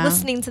freeway, like,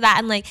 listening to that,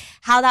 and, like,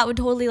 how that would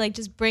totally, like,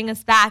 just bring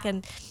us back.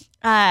 And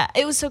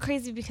it was so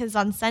crazy because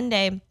on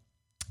Sunday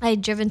I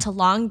had driven to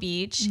Long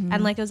Beach,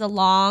 and, like, it was a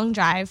long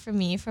drive for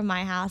me from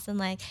my house, and,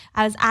 like,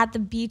 I was at the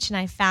beach and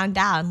I found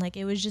out, and, like,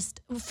 it was just,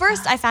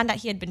 first I found out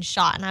he had been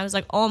shot, and I was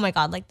like, oh my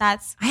God, like,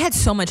 that's. I had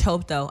so much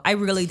hope though. I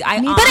really, but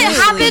it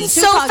happened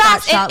so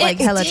fast. Shot, like,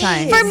 hella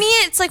times. For me,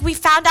 it's like we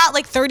found out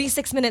like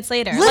 36 minutes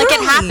later. Literally. Like,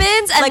 it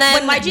happens, and like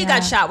then when YG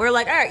got shot, we were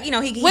like, all right, you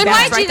know, he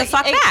bounced right the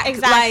fuck back.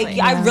 Exactly.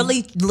 Like, I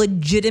really,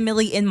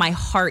 legitimately in my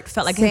heart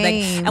felt like,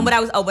 and what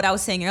I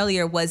was saying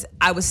earlier was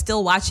I was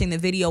still watching the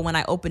video when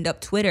I opened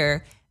up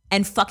Twitter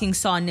and fucking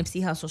saw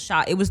Nipsey Hussle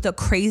shot. It was the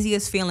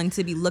craziest feeling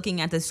to be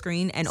looking at the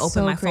screen and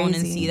open my phone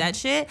and see that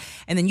shit.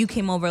 And then you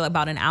came over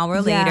about an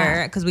hour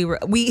later, because you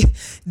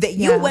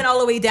went all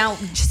the way down.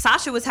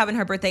 Sasha was having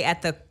her birthday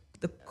at the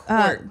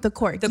court. The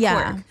court,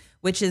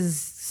 which is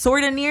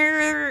sort of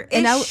near.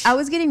 And I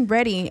was getting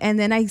ready, and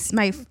then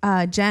my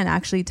Jen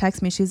actually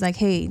texted me. She's like,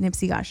 "Hey,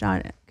 Nipsey got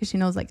shot," because she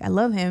knows, like, I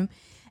love him.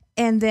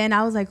 And then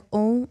I was like,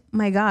 oh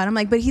my God. I'm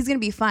like, but he's going to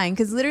be fine.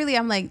 Because literally,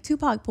 I'm like,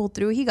 Tupac pulled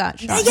through. He got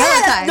shot.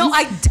 Yeah. No,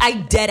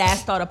 I dead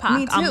ass thought of Pac.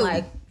 Me too.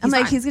 I'm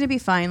like, he's going to be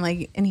fine.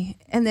 Like,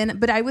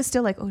 but I was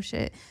still like, oh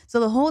shit. So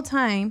the whole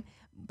time,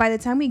 by the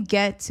time we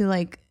get to,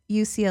 like,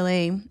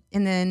 UCLA,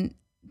 and then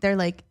they're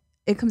like,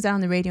 it comes out on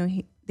the radio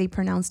and they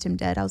pronounced him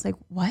dead. I was like,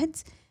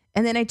 what?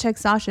 And then I checked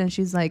Sasha, and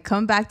she's like,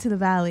 "Come back to the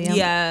valley."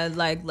 Yeah,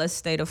 like let's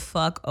stay the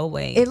fuck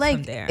away. It like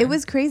from there. it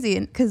was crazy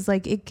because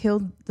like it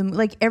killed them.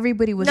 Like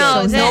everybody was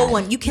No, so sad. no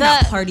one. You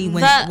cannot party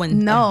when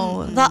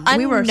No, the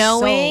we were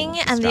unknowing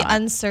so and the distraught.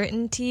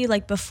 uncertainty,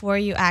 like before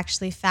you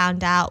actually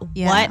found out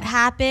Yeah. what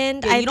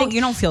happened. Yeah, I you don't- think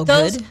you don't feel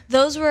those, good.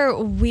 Those were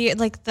weird.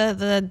 Like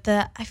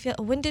the I feel.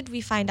 When did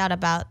we find out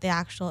about the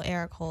actual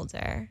Eric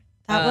Holder?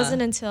 That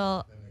wasn't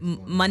until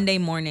Monday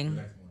morning.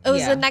 it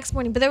was the next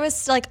morning. But there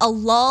was like a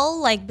lull,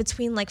 like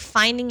between like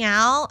finding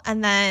out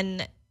and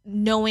then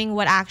knowing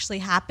what actually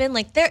happened.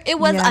 Like it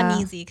was Yeah.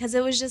 uneasy because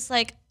it was just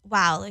like,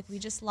 wow, like we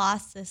just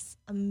lost this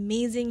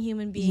amazing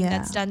human being Yeah.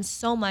 that's done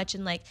so much,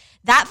 and like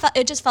that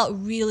it just felt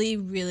really,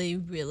 really,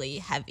 really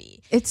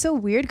heavy. It's so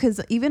weird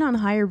because even on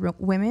Higher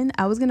Women,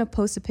 I was gonna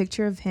post a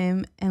picture of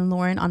him and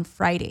Lauren on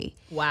Friday.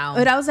 Wow.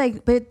 But I was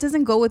like, but it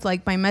doesn't go with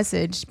like my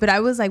message. But I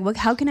was like, what?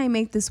 How can I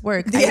make this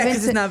work? I Yeah, even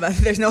 'cause said- it's not about,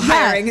 there's no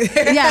hiring.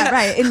 yeah,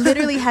 right. It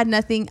literally had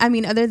nothing. I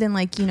mean, other than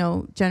like, you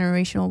know,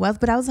 generational wealth.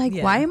 But I was like,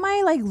 Yeah. why am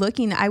I like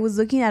looking? I was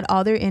looking at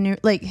all their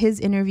his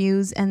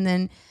interviews and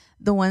then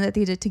the one that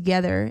they did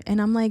together.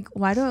 And I'm like,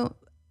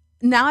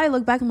 now I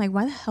look back, I'm like,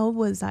 why the hell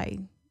was I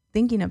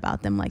thinking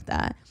about them like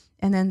that?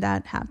 And then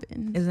that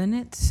happened. Isn't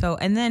it? So,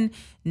 and then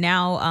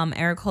now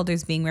Eric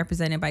Holder's being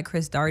represented by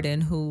Chris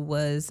Darden, who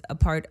was a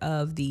part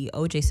of the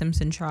O.J.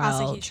 Simpson trial,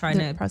 Prosecution. trying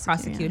The to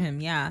prosecutor, prosecute him.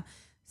 Yeah.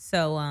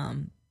 So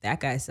that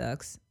guy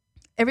sucks.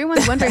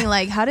 Everyone's wondering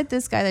like, how did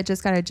this guy that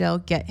just got out of jail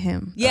get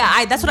him?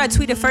 Yeah, that's what I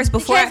tweeted first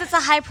before. Because it's a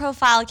high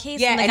profile case.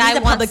 Yeah, and the and guy he's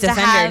a wants public to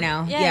defender have,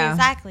 now. Yeah, Yeah.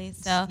 exactly.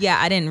 So Yeah,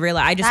 I didn't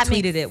realize. I just That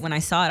tweeted makes- it when I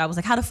saw it. I was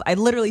like, I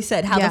literally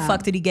said, how the Yeah.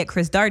 fuck did he get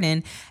Chris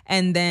Darden?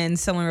 And then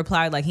someone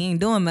replied, like, he ain't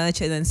doing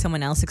much. And then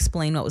someone else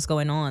explained what was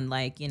going on.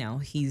 Like, you know,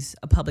 he's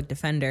a public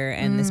defender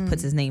and this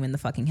puts his name in the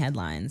fucking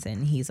headlines.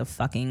 And he's a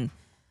fucking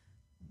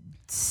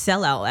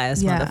sellout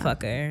ass Yeah.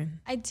 motherfucker.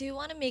 I do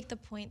want to make the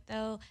point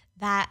though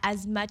that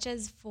as much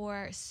as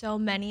for so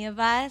many of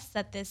us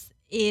that this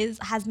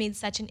has made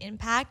such an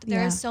impact,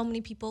 there Yeah. are so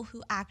many people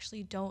who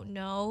actually don't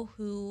know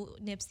who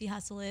Nipsey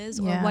Hussle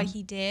is or Yeah. what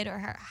he did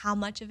or how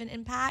much of an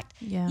impact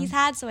Yeah. he's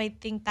had. So I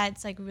think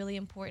that's like really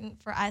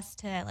important for us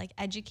to like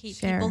educate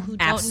Share. people who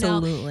don't know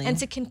Absolutely. and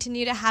to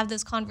continue to have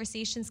those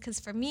conversations.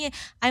 Because for me,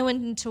 I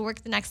went into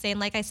work the next day and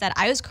like I said,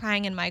 I was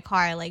crying in my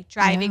car, like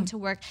driving Yeah. to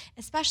work,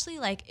 especially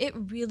like it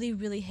really,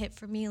 really hit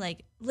for me,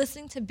 like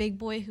listening to Big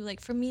Boy, who like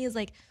for me is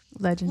like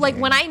Legendary. like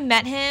when I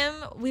met him,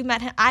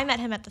 I met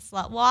him at the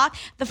Slut Walk.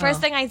 The first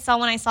thing I saw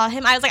when I saw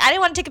him, I was like, I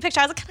didn't want to take a picture.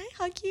 I was like, can I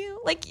hug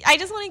you? Like, I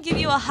just want to give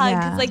you a hug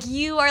because Yeah. like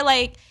you are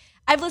like,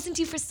 I've listened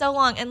to you for so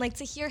long, and like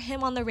to hear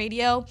him on the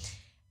radio,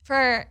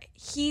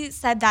 he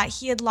said that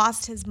he had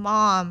lost his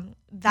mom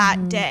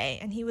that day,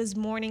 and he was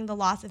mourning the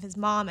loss of his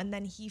mom, and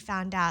then he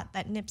found out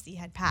that Nipsey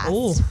had passed.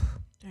 Oh,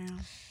 Damn.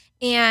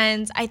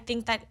 And I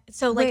think that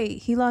so like.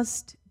 Wait, he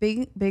lost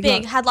Big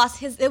Had lost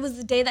his. It was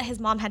the day that his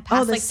mom had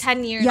passed, like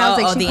 10 years. Yeah, I was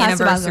Oh, like, she the passed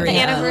about anniversary. The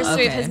Yeah.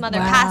 anniversary of Okay. his mother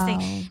Wow.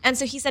 passing. And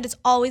so he said it's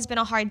always been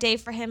a hard day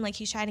for him. Like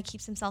he's trying to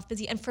keep himself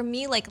busy. And for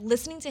me, like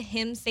listening to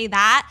him say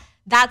that,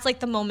 that's like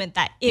the moment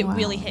that it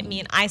really hit me.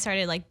 And I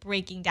started like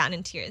breaking down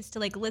in tears to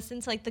like listen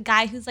to like the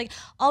guy who's like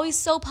always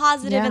so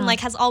positive Yeah. and like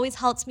has always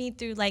helped me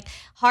through like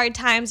hard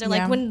times or like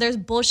Yeah. when there's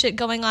bullshit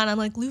going on. I'm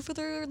like,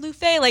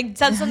 Lufa, like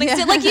said something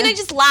silly. Like, you know,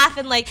 just laugh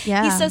and like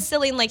Yeah. he's so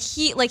silly. And like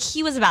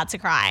he was about to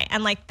cry.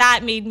 And like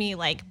that made me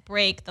like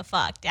break the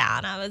fuck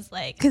down. I was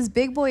like, Because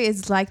Big Boy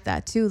is like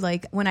that too.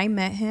 Like when I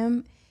met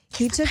him,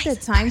 he took the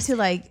time to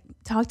like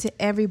talk to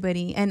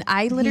everybody, and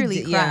I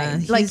literally yeah,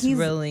 cried. Like he's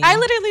really. I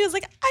literally was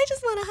like, I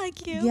just want to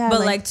hug you. yeah,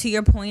 But like to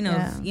your point of,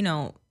 Yeah. you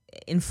know,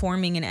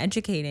 informing and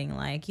educating,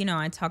 like, you know,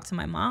 I talked to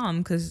my mom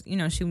because, you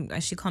know,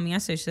 she called me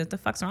yesterday. She said, "What the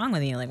fuck's wrong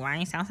with you? Like, why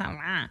you sound so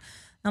rah?"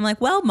 I'm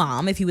like, well,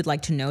 Mom, if you would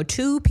like to know,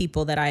 2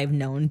 people that I've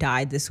known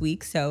died this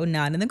week, so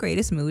not in the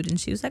greatest mood. And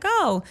she was like,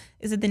 oh,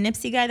 is it the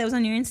Nipsey guy that was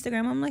on your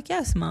Instagram? I'm like,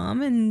 yes,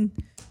 Mom. And,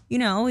 you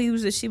know,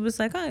 she was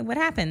like, oh, what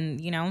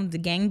happened? You know, the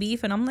gang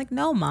beef? And I'm like,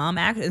 no, Mom.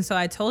 And so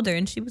I told her,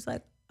 and she was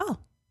like, oh.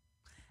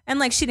 And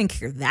like, she didn't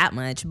care that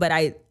much, but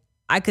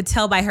I could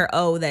tell by her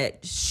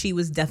that she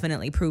was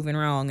definitely proven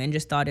wrong and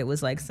just thought it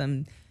was like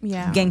some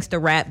Yeah. gangster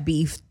rap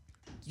beef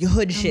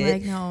hood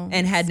shit, like, no,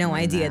 and had no it's not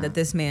idea that. that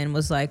this man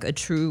was like a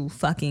true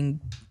fucking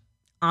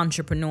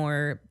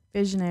entrepreneur.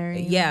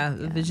 Visionary.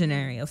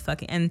 Visionary of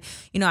fucking. And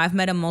you know, I've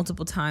met him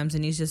multiple times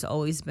and he's just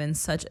always been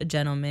such a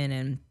gentleman.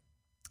 And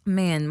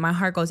man, my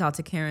heart goes out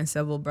to Karen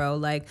Civil, bro.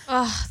 Like,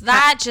 Ugh,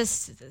 that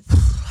just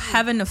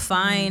having to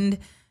find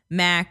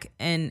Mac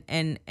and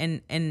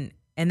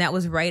that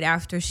was right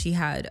after she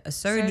had a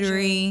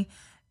surgery.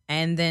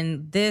 And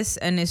then this,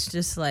 and it's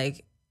just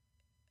like,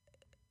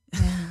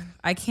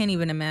 I can't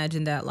even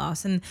imagine that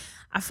loss. And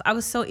I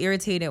was so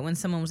irritated when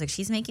someone was like,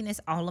 she's making this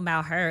all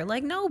about her.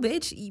 Like, no,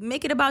 bitch,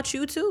 make it about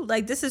you too.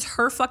 Like, this is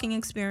her fucking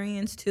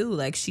experience too.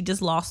 Like, she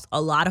just lost a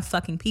lot of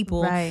fucking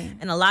people Right.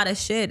 and a lot of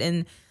shit.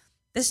 And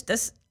that's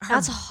her,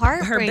 That's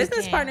heartbreaking. her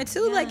business partner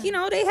too. Yeah. Like, you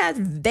know,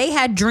 they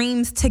had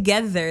dreams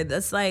together.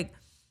 That's like,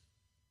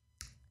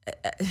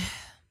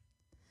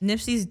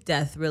 Nipsey's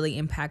death really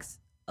impacts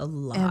a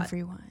lot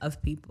Everyone.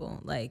 of people,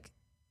 like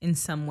in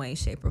some way,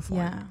 shape, or form.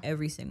 Yeah.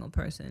 Every single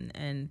person.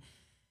 And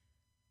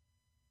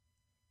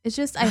it's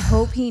just, I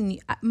hope he knew.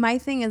 My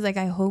thing is like,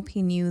 I hope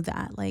he knew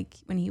that, like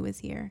when he was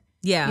here.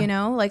 yeah, You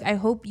know, like I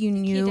hope you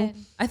knew did.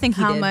 I think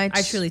he how did. much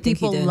I truly think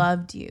people he did.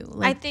 loved you.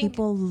 Like I think-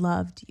 people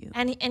loved you.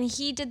 And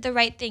he did the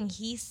right thing.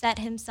 He set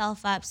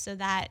himself up so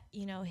that,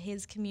 you know,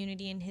 his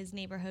community and his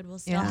neighborhood will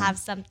still Yeah. have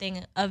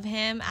something of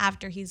him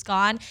after he's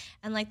gone.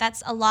 And like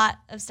that's a lot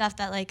of stuff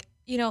that like,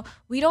 you know,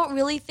 we don't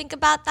really think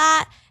about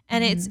that.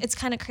 And it's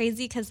kind of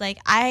crazy because like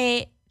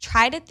I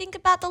try to think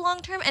about the long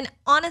term, and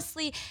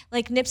honestly,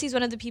 like Nipsey's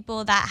one of the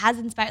people that has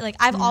inspired, like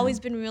I've always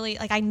been really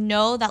like, I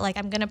know that like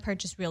I'm gonna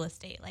purchase real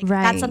estate, like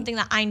Right. that's something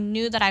that I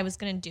knew that I was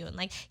gonna do. And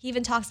like he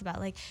even talks about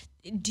like,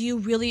 do you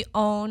really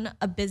own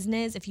a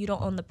business if you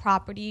don't own the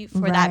property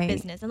for that Right.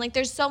 business? And like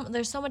there's so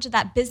much of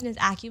that business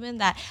acumen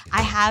that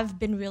I have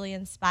been really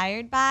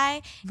inspired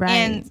by. Right.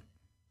 And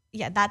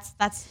yeah,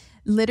 that's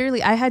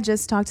Literally, I had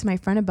just talked to my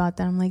friend about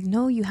that. I'm like,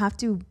 no, you have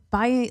to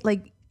buy,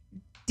 like,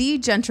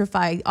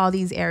 de-gentrify all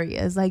these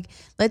areas. Like,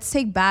 let's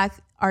take back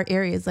our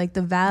areas, like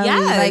the Valley,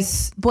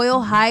 Yes. like Boyle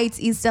Heights,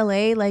 East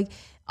LA, like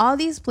all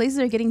these places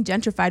are getting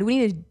gentrified. We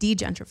need to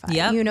de-gentrify.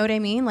 Yep. You know what I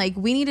mean? Like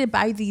we need to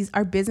buy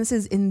our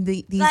businesses in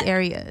these That-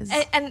 areas.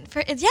 and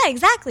for yeah,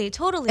 exactly,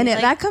 totally. And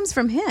like, that comes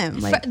from him.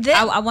 Like,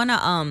 I want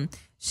to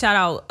shout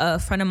out a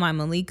friend of mine,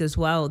 Malik, as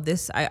well.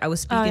 I was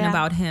speaking yeah.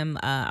 about him.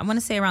 I want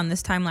to say around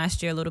this time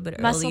last year, a little bit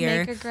Muscle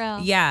earlier. Maker Grill.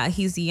 Yeah,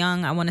 he's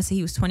young. I want to say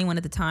he was 21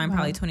 at the time,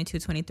 probably 22,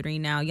 23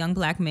 now. Young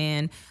black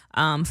man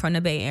from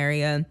the Bay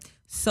Area.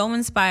 So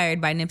inspired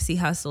by Nipsey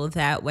Hussle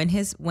that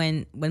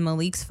when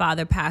Malik's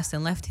father passed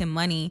and left him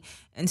money,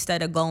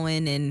 instead of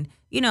going and,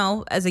 you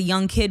know, as a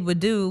young kid would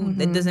do,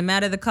 it doesn't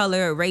matter the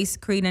color, race,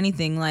 creed,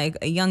 anything. Like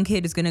a young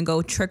kid is gonna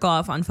go trick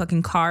off on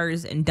fucking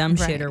cars and dumb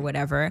shit or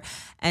whatever.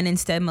 And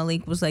instead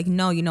Malik was like,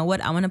 no, you know what?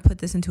 I want to put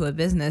this into a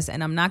business,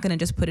 and I'm not gonna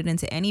just put it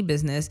into any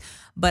business,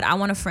 but I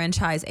want to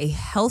franchise a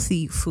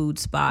healthy food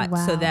spot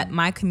so Wow. that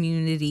my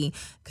community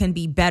can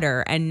be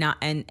better and not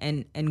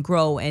and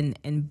grow and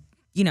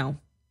you know,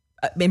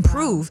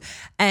 improve.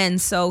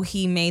 And so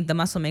he made the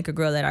Muscle Maker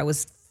Grill that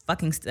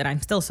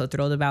I'm still so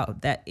thrilled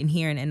about, that in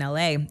here in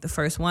LA, the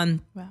first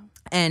one. wow.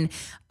 And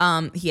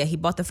he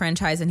bought the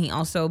franchise, and he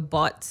also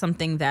bought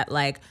something that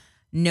like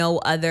no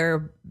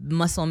other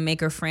Muscle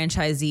Maker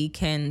franchisee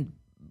can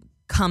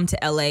come to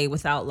LA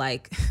without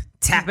like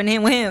tapping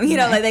in with him, you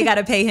know, like they got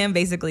to pay him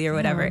basically or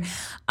whatever.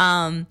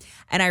 And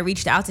I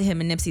reached out to him,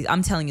 and Nipsey,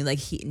 I'm telling you, like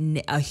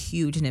a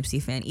huge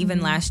Nipsey fan.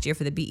 Even last year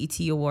for the BET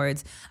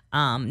Awards,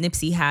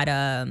 Nipsey had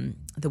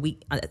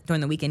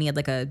during the weekend, he had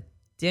like a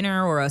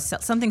dinner or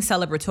something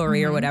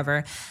celebratory or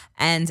whatever.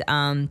 And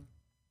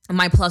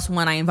my plus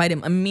one, I invite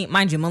him.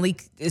 Mind you,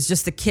 Malik is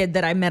just a kid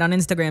that I met on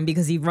Instagram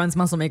because he runs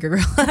Muscle Maker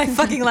Grill. I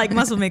fucking like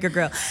Muscle Maker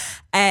Grill.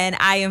 And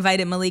I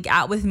invited Malik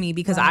out with me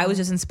because I was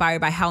just inspired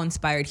by how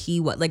inspired he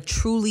was. Like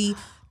truly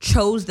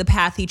chose the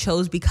path he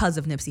chose because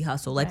of Nipsey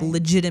Hussle, like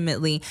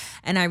legitimately.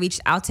 And I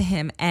reached out to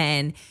him,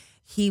 and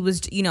he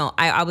was, you know,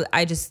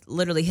 I just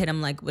literally hit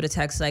him like with a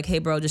text like, hey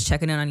bro, just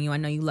checking in on you. I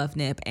know you love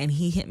Nip. And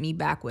he hit me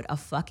back with a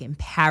fucking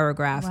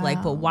paragraph.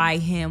 Like, but why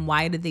him?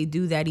 Why did they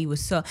do that? He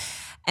was so,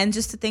 and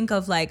just to think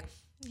of like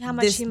how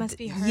much he must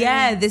be hurt.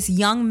 Yeah, this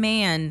young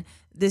man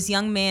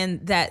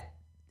that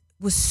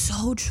was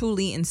so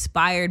truly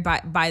inspired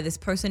by this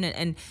person,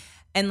 and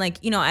like,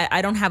 you know,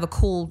 I don't have a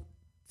cool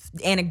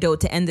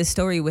anecdote to end this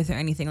story with or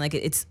anything. Like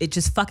it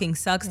just fucking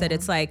sucks that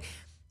it's like,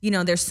 you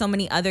know, there's so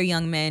many other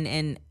young men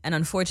and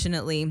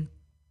unfortunately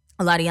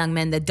a lot of young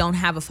men that don't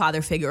have a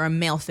father figure or a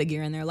male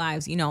figure in their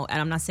lives, you know.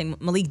 And I'm not saying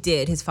Malik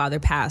did, his father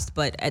passed,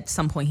 but at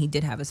some point he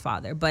did have his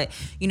father. But,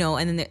 you know,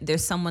 and then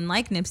there's someone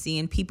like Nipsey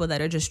and people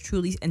that are just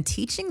truly and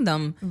teaching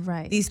them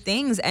these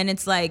things. And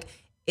it's like,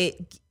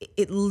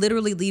 it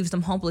literally leaves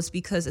them hopeless,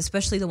 because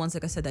especially the ones,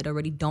 like I said, that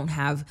already don't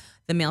have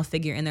the male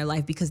figure in their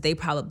life because they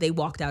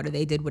walked out or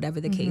they did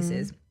whatever the case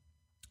is,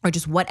 or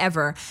just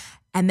whatever.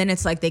 And then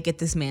it's like they get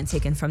this man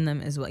taken from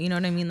them as well. You know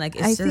what I mean? Like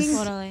it's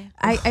Totally.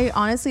 I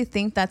honestly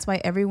think that's why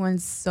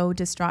everyone's so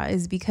distraught,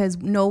 is because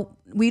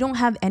we don't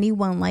have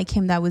anyone like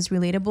him that was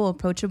relatable,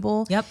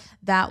 approachable. Yep.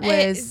 That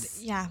was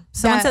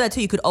Someone said that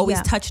too. You could always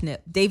yeah. touch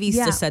Nip. Davies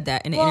just said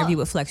that in an interview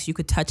with Flex. You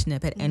could touch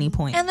Nip at any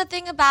point. And the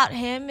thing about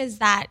him is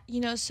that, you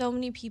know, so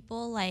many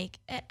people like,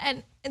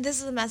 and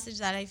this is a message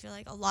that I feel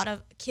like a lot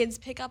of kids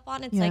pick up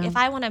on. It's like, if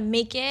I want to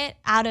make it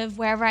out of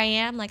wherever I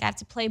am, like I have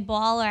to play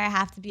ball or I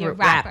have to be a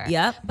rapper.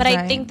 Yep. But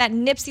I think that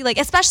Nipsey, like,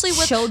 especially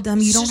with showed them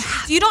you don't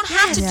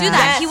have to do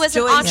that. He was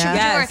an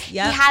entrepreneur. Yes. He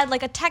had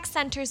like a tech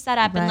center set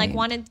up and like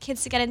wanted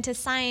kids to get into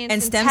science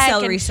and stem tech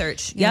cell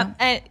research. Yep.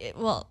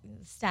 Well,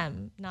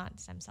 STEM, not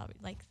stem cell,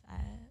 like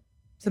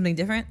something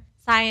different.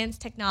 Science,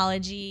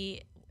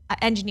 technology,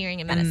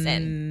 engineering and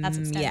medicine. That's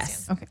what STEM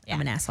Yes. stands. Okay. Yeah.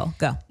 I'm an asshole.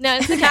 Go. No,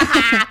 it's okay.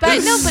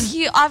 but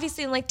he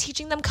obviously like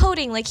teaching them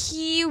coding. Like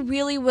he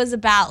really was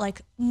about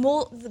like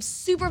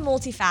super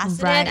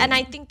multifaceted, Right. and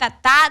I think that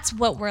that's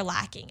what we're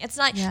lacking. It's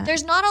not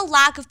there's not a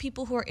lack of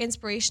people who are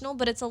inspirational,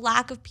 but it's a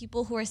lack of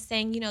people who are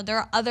saying, there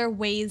are other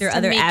ways. There are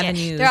other make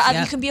avenues. It. There are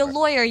Yep. You could be a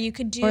lawyer. You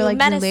could do Or like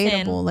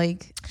medicine. relatable,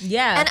 like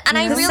Yeah. And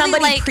I really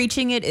somebody like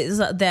preaching it is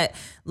that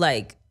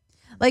like.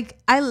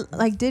 I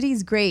like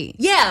Diddy's great.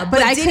 Yeah,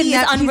 but I Diddy is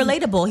he's-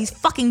 unrelatable. He's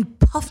fucking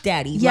Puff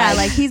Daddy. Yeah,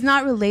 like he's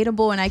not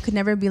relatable, and I could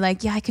never be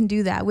like, yeah, I can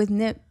do that with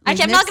Nip.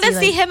 I'm not gonna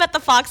see him at the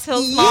Fox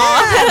Hills Mall.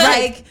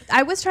 like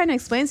I was trying to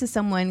explain to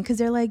someone because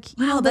they're like,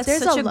 wow, but that's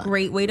there's such a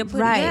great way to put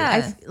right.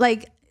 it. Yeah.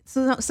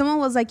 So someone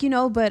was like,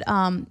 but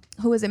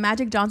who is it?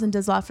 Magic Johnson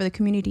does a lot for the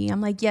community.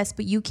 I'm like, yes,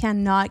 but you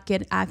cannot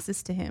get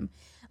access to him.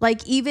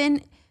 Like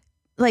even.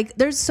 Like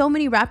there's so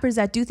many rappers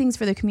that do things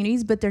for the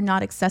communities, but they're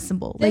not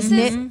accessible. Like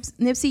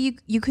Nipsey,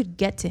 you could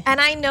get to him. And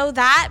I know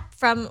that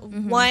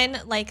from one,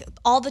 like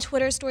all the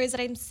Twitter stories that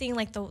I'm seeing,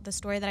 like the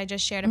story that I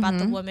just shared about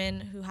the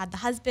woman who had the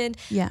husband.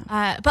 Yeah.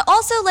 But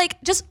also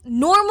like just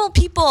normal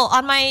people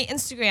on my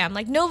Instagram,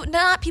 like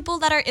not people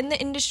that are in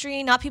the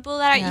industry, not people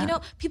that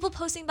are, people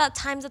posting about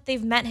times that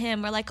they've met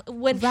him or like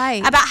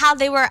about how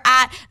they were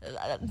at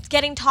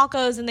getting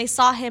tacos and they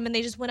saw him and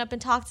they just went up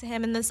and talked to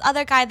him. And this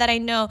other guy that I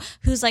know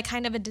who's like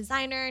kind of a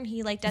designer and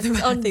he like does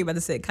his own. I think about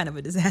to say kind of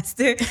a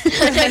disaster. He's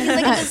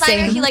like a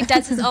designer. He like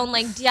does his own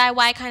like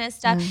DIY kind of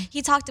stuff.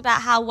 He talked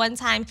about how one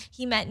time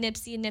he met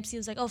Nipsey and Nipsey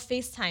was like, "Oh,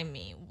 FaceTime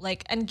me,"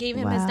 like, and gave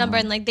him his number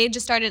and like they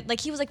just started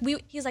like he was like,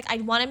 "I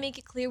want to make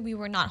it clear we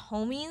were not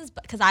homies,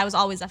 but because I was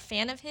always a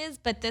fan of his,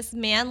 but this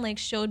man like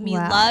showed me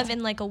love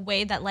in like a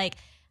way that like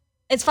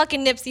it's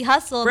fucking Nipsey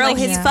Hussle, bro." Like,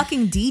 his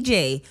fucking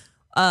DJ,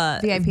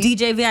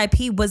 DJ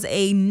VIP was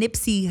a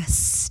Nipsey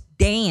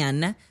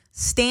stan,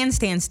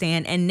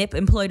 and Nip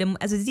employed him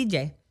as a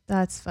DJ.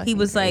 That's fucking He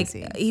was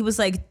crazy.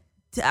 like,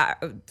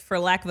 for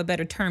lack of a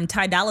better term,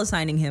 Ty Dolla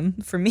signing him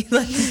for me,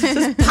 like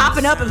just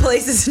popping up in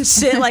places and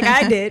shit like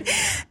I did.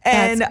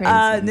 And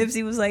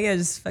Nipsey was like, "Yeah,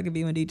 just fucking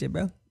be my DJ,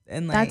 bro."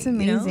 And like, that's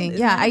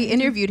amazing. I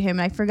interviewed him.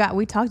 I forgot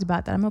we talked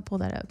about that. I'm gonna pull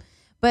that up.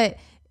 But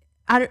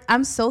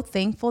I'm so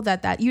thankful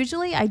that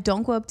usually I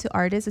don't go up to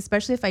artists,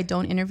 especially if I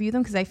don't interview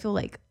them, because I feel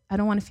like I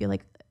don't want to feel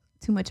like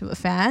too much of a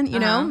fan, you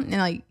know, and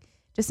like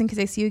just in case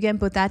I see you again.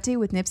 But that day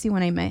with Nipsey,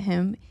 when I met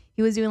him,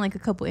 he was doing like a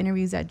couple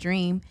interviews at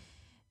Dream.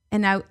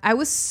 And I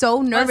was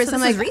so nervous. So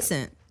I'm this like, is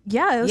recent.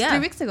 Yeah, it was 3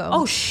 weeks ago.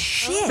 Oh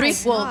shit!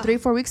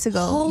 3-4 weeks ago.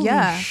 Holy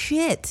yeah.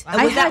 shit!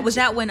 Wow. Was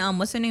that when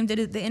what's her name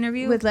did the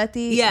interview with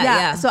Letty?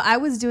 Yeah. So I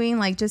was doing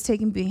like just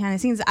taking behind the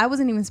scenes. I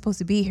wasn't even supposed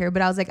to be here,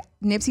 but I was like,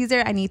 Nipsey's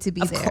there. I need to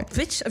be there.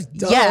 Bitch,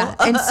 duh. Yeah.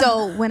 And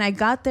so when I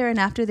got there and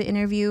after the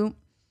interview,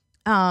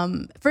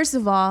 first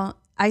of all,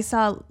 I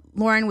saw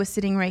Lauren was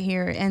sitting right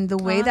here, and the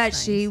way that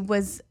she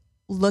was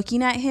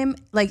looking at him,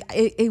 like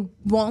it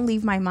won't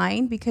leave my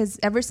mind, because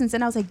ever since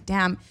then I was like,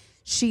 damn,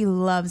 she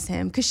loves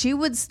him, because she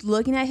was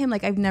looking at him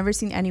like I've never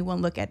seen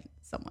anyone look at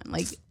someone.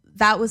 Like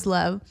that was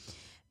love.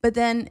 But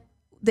then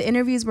the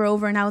interviews were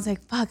over and I was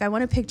like, fuck, I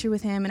want a picture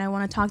with him and I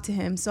want to talk to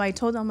him. So I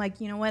told him,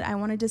 like, you know what, I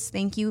want to just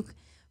thank you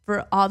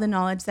for all the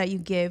knowledge that you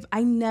give.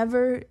 I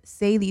never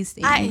say these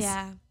things.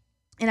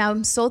 And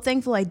I'm so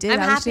thankful I did. I'm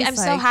happy. I'm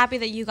so happy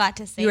that you got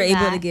to say you were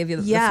that. able to give you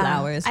the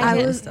flowers.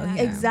 I was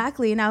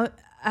exactly. And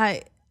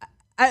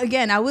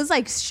I was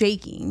like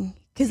shaking.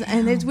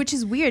 Which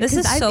is weird. This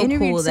is I've so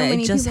interviewed cool so that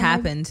many it just people.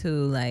 happened to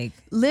like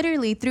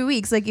literally 3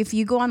 weeks. Like if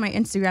you go on my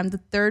Instagram, the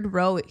third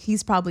row,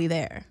 he's probably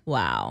there.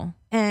 Wow.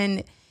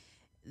 And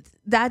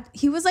that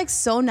he was like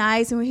so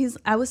nice. And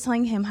I was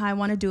telling him how I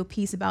want to do a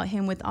piece about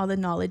him with all the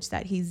knowledge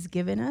that he's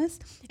given us.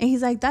 And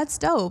he's like, that's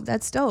dope.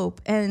 That's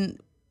dope. And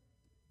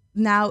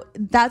now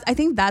I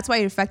think that's why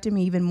it affected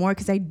me even more,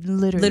 because I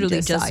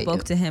literally just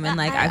spoke to him. And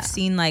like I've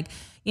seen like,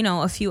 you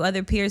know, a few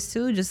other peers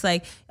too, just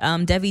like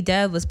Devi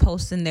Dev was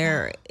posting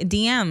their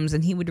DMs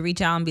and he would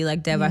reach out and be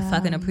like, Dev, I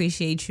fucking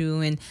appreciate you.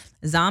 And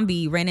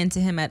Zombie ran into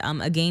him at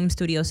a game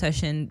studio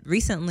session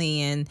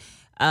recently and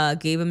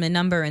gave him the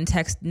number and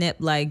text Nip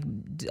like,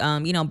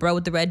 you know, bro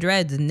with the red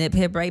dreads, and Nip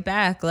hit right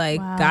back like,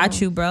 got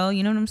you, bro.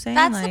 You know what I'm saying?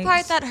 That's like, the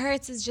part that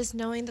hurts, is just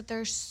knowing that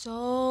there's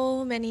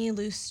so many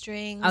loose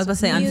strings. I was about to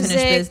say unfinished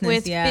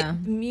business,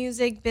 with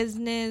music,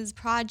 business,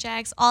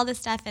 projects, all this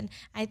stuff. And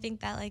I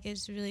think that like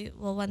it's really,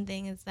 well, one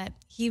thing is that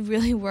he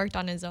really worked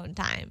on his own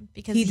time,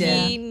 because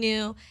he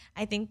knew,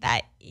 I think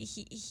that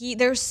he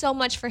there's so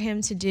much for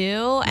him to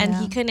do, and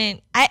he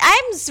couldn't.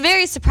 I'm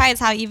very surprised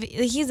how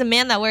he's a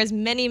man that wears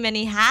many,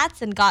 many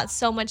hats and got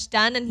so much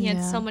done, and he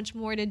had so much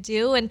more to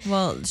do. And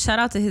well, shout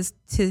out to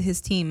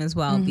his team as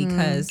well,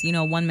 because you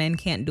know one man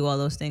can't do all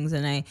those things.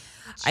 And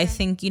I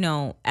think, you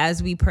know,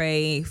 as we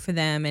pray for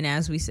them and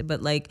as we say,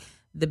 but like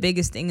the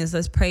biggest thing is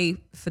let's pray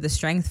for the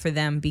strength for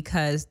them,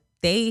 because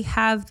they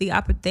have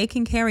they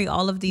can carry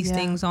all of these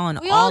things on,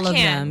 all of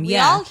them. We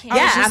all can. I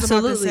was just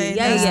absolutely. about to say,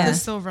 yeah, that's yeah. the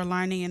silver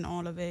lining in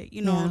all of it.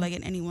 You know, like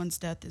in anyone's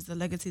death is the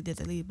legacy that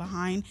they leave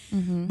behind.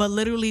 But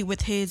literally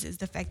with his is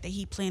the fact that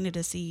he planted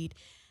a seed.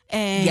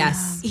 And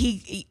Yes.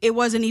 it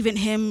wasn't even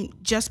him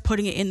just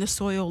putting it in the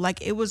soil.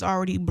 Like it was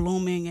already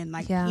blooming, and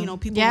like Yeah. you know,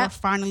 people Yeah. were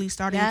finally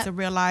starting Yeah. to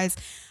realize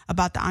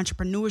about the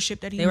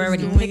entrepreneurship that he They were was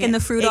already doing. picking the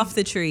fruit off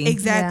the tree.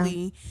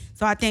 Exactly.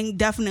 So I think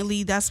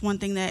definitely that's one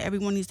thing that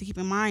everyone needs to keep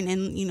in mind.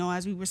 And you know,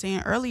 as we were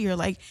saying earlier,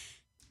 like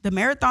the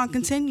marathon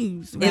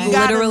continues. We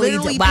gotta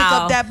literally pick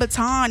up that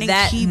baton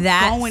and keep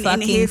going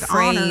in his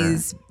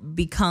phrase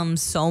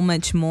becomes so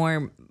much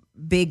more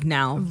big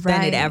now than it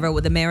Right. ever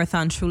would. The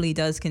marathon truly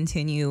does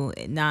continue.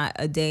 Not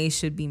a day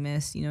should be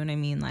missed. You know what I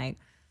mean? Like,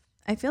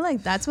 I feel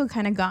like that's what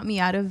kind of got me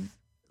out of,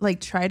 like,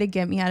 try to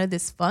get me out of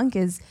this funk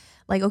is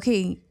like,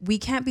 okay, we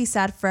can't be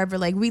sad forever.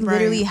 Like, we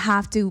literally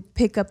have to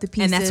pick up the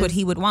pieces. and that's what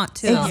he would want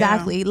too.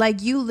 Exactly.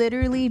 Like, you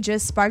literally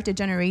just sparked a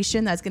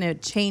generation that's going to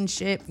change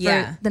shit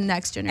for the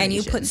next generation. And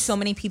you put so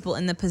many people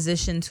in the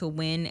position to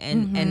win,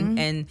 and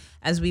and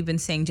as we've been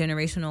saying,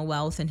 generational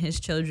wealth and his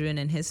children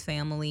and his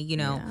family, you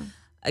know.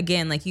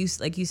 Again, like you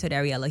said,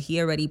 Ariella, he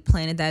already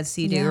planted that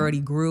seed. It already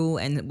grew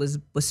and it was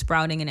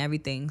sprouting and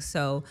everything.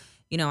 So,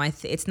 you know,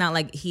 it's not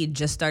like he had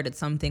just started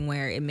something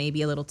where it may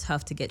be a little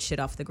tough to get shit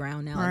off the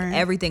ground now. Like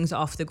everything's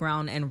off the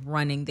ground and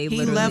running. They He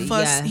literally left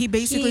us. He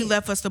basically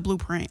left us the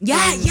blueprint.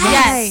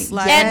 Yes.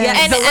 Like,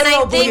 And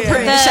I think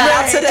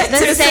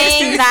the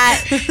saying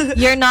that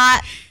you're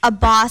not a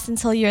boss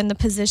until you're in the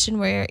position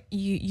where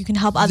you can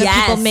help other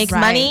people make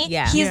money.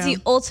 Yeah. He's the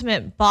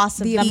ultimate boss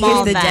of them he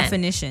all. is the then.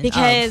 definition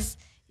Because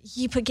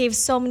he gave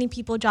so many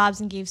people jobs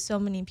and gave so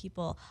many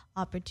people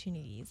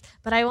opportunities.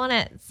 But I want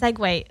to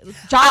segue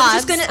jobs. I was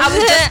just going to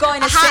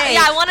say.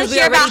 I want to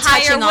hear about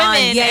higher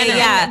women.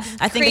 Yeah.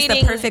 I think it's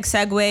the perfect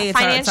segue.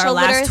 It's our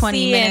last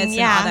 20 minutes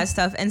and all that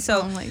stuff. And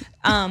so,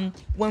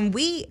 when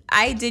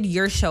I did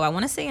your show, I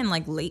want to say in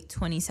like late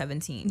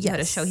 2017, you had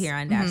a show here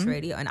on Dash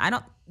Radio, and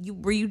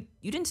you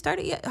didn't start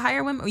it yet,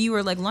 Higher Women, or you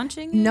were like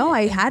launching it? No,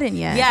 I hadn't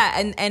yet.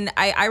 Yeah, and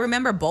I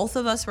remember both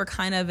of us were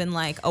kind of in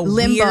like a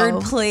Limbo.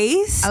 weird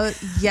place.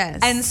 Yes.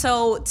 And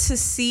so to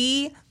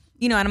see,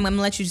 you know, and I'm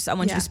gonna let you I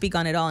want you to speak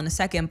on it all in a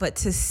second, but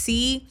to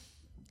see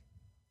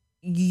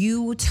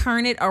you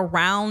turn it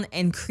around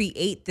and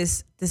create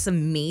this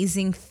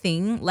amazing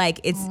thing,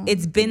 like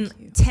it's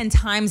been 10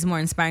 times more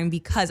inspiring,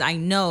 because I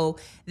know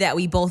that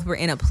we both were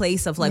in a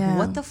place of like,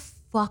 what the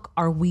fuck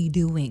are we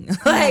doing?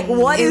 Like,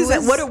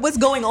 what's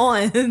going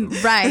on?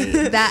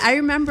 Right. That I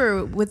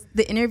remember with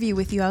the interview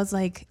with you, I was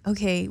like,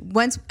 okay,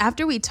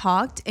 after we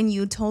talked and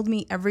you told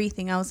me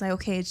everything, I was like,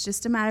 okay, it's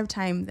just a matter of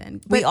time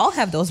then. But we all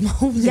have those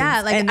moments.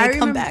 yeah, like and I they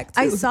remember, come back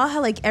too. I saw how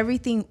like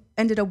everything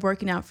ended up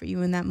working out for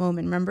you in that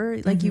moment. Remember,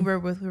 like you were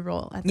with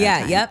Role at that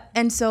time. Yep.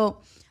 And so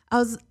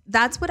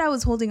that's what I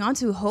was holding on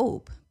to,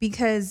 hope,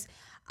 because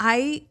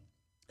I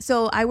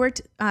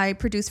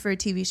produced for a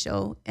TV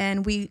show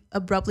and we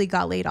abruptly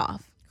got laid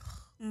off.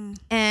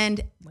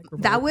 And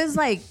that was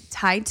like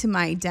tied to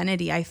my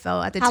identity, I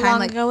felt at the time. How long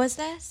like, ago was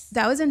this?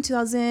 That was in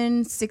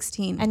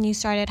 2016. And you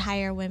started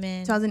Higher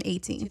Women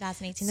 2018.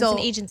 2018. So, It's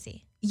an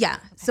agency. Yeah.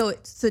 Okay.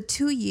 So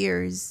 2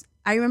 years.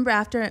 I remember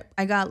after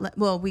we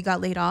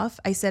got laid off,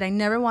 I said I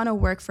never want to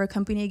work for a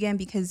company again,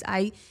 because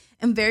I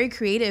am very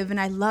creative and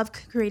I love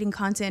creating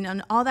content,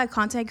 and all that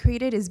content I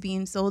created is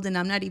being sold and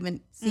I'm not even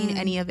seeing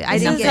any of it.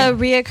 This is a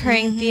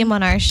reoccurring theme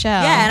on our show.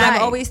 Yeah, and Right.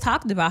 I've always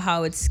talked about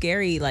how it's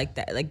scary, like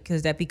that, like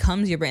because that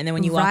becomes your brand. And then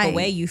when you walk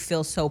away, you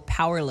feel so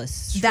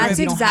powerless. That's if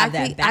you don't have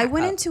exactly. that I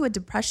went backup. into a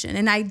depression,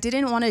 and I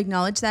didn't want to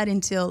acknowledge that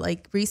until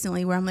like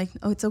recently, where I'm like,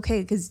 oh, it's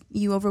okay because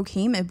you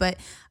overcame it. But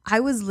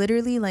I was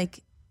literally like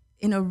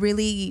in a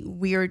really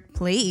weird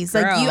place.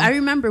 Like I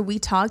remember we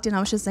talked, and I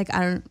was just like,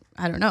 I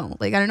don't know.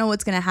 Like I don't know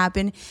what's gonna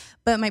happen.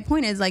 But my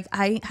point is, like,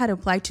 I had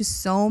applied to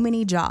so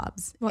many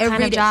jobs. What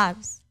kind of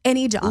jobs?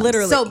 Any job.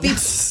 Literally. So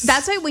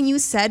that's why when you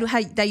said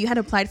that you had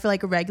applied for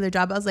like a regular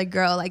job, I was like,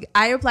 girl, like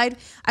I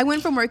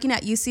went from working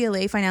at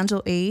UCLA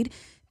Financial Aid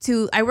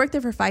to, I worked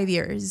there for 5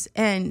 years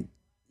and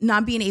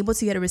not being able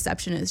to get a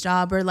receptionist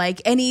job or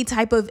like any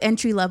type of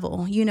entry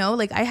level, you know,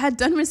 like I had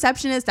done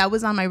receptionist, that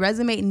was on my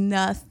resume,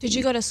 nothing. Did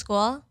you go to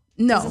school?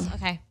 No.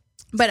 Okay.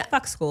 But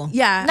fuck school.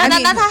 Yeah. No,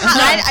 that's not how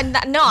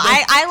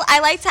I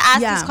like to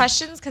ask these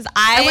questions because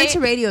I went to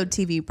radio,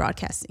 TV,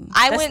 broadcasting.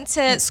 I went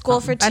to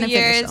school for 2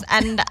 years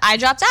and I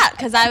dropped out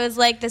because I was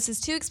like, this is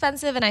too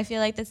expensive and I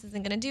feel like this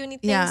isn't going to do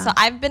anything. Yeah. So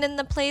I've been in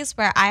the place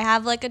where I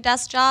have like a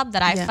desk job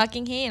that I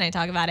fucking hate and I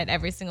talk about it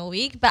every single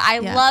week. But I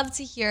love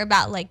to hear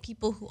about like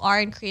people who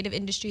are in creative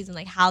industries and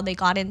like how they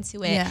got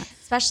into it. Yeah.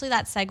 Especially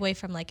that segue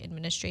from like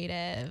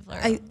administrative. Or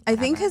I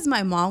think because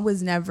my mom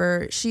was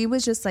never, she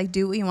was just like,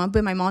 do what you want.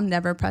 But my mom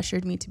never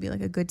pressured me to be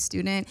like a good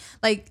student.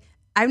 Like,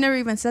 I've never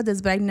even said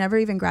this, but I never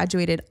even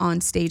graduated on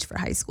stage for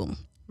high school.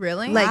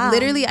 Really? Like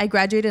literally I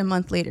graduated a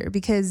month later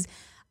because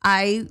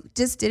I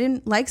just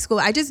didn't like school.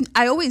 I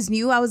always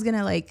knew I was going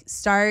to like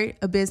start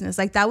a business.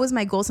 Like that was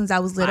my goal since I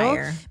was little.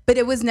 But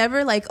it was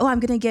never like, oh, I'm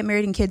going to get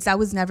married and kids. That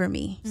was never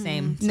me.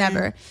 Same.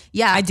 Never.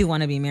 Yeah. I do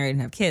want to be married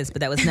and have kids,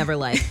 but that was never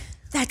like,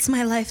 that's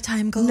my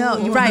lifetime goal. No,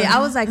 you're right.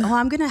 I was like, oh,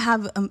 I'm gonna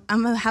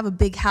have a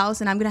big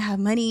house and I'm gonna have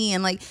money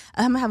and like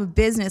I'm gonna have a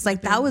business.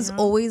 Like that was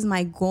always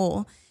my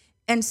goal.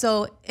 And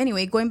so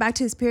anyway, going back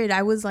to this period,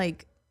 I was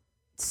like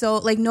so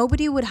like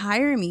nobody would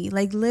hire me,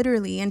 like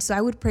literally. And so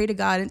I would pray to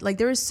God. Like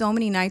there were so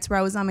many nights where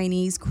I was on my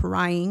knees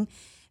crying,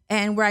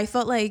 and where I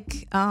felt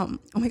like, oh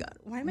my God,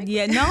 why am I?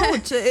 Yeah, no,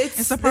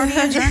 it's a part of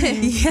your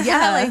journey.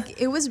 Yeah,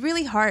 like it was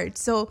really hard.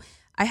 So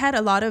I had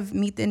a lot of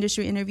Meet the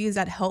Industry interviews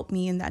that helped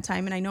me in that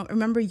time. And I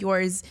remember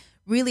yours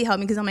really helped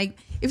me, because I'm like,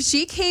 if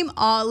she came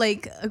all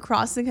like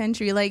across the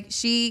country, like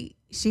she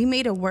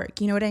made it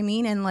work, you know what I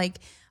mean? And like,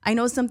 I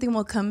know something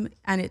will come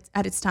at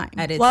its time.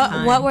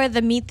 What were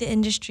the Meet the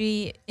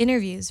Industry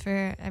interviews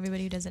for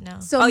everybody who doesn't know?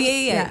 So How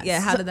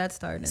did that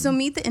start? So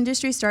Meet the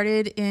Industry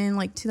started in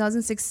like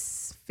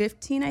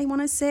 2015, I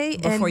want to say.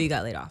 Before you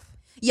got laid off.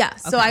 Yeah.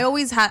 So I've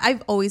always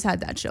had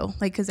that show,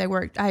 like, because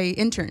I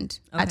interned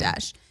at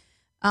Dash.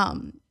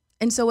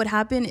 And so what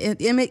happened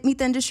in Meet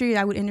the Industry,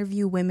 I would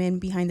interview women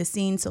behind the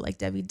scenes. So like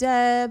Debbie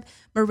Deb,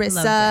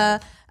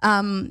 Marissa,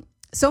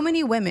 so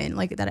many women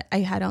like that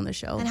I had on the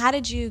show. And how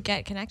did you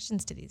get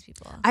connections to these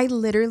people? I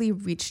literally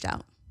reached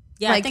out.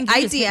 Yeah, like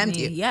I just hit DM'd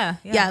me. you.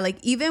 Yeah. Like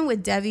even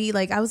with Debbie,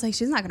 like I was like,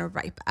 she's not gonna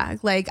write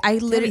back. Like I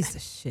literally, Debbie's the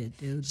shit,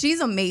 dude. she's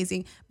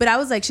amazing. But I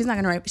was like, she's not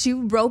gonna write. She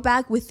wrote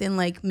back within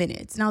like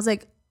minutes, and I was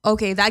like,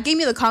 okay, that gave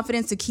me the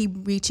confidence to keep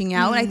reaching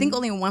out. And I think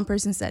only one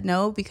person said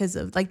no because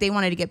of like they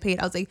wanted to get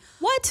paid. I was like,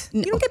 what?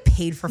 You don't get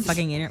paid for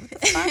fucking interview,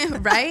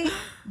 right?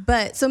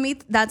 But so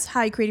that's how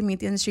I created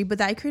Meet the Industry.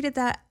 But I created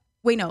that.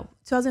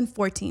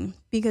 2014,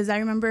 because I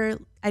remember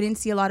I didn't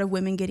see a lot of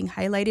women getting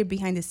highlighted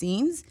behind the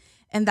scenes.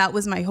 And that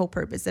was my whole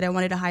purpose, that I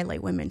wanted to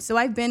highlight women. So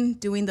I've been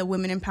doing the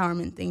women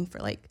empowerment thing for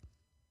like,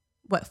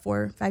 4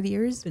 or 5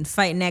 years? Been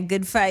fighting that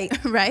good fight.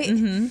 Right?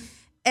 Mm-hmm.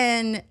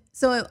 And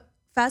so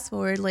fast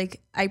forward,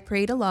 like I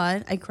prayed a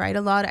lot. I cried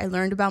a lot. I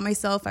learned about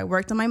myself. I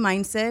worked on my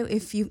mindset.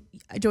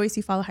 Joyce,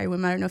 you follow Hire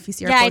Women. I don't know if you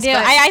see our posts.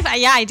 Yeah,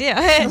 I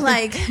do.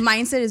 Like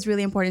mindset is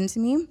really important to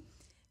me.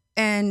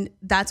 And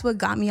that's what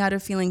got me out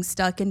of feeling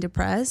stuck and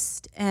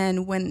depressed.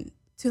 And when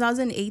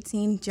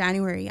 2018,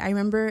 January, I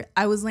remember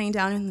I was laying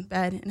down in the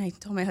bed and I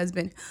told my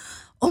husband,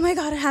 oh my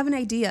God, I have an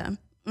idea.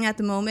 And at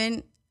the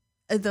moment,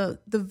 the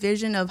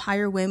vision of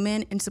Hire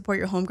Women and Support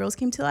Your Homegirls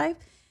came to life.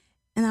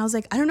 And I was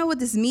like, I don't know what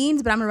this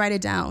means, but I'm gonna write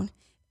it down.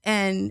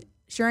 And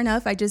sure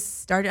enough, I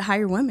just started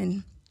Hire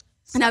Women.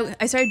 And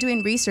I started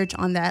doing research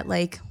on that.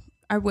 Like,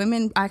 are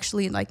women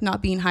actually like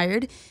not being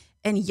hired?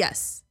 And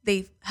yes,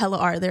 they hella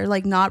are. They're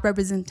like not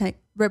represented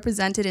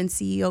in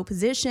CEO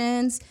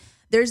positions.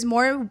 There's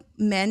more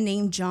men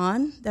named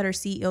John that are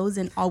CEOs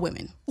than all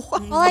women.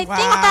 Well, I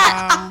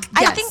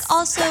think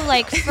also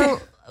like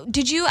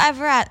did you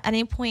ever at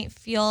any point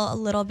feel a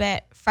little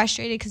bit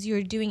frustrated because you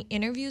were doing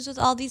interviews with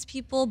all these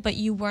people, but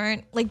you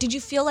weren't like, did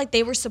you feel like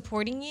they were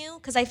supporting you?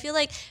 Because I feel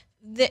like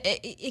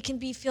it can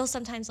feel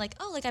sometimes like,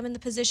 oh, like I'm in the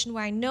position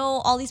where I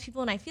know all these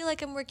people and I feel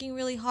like I'm working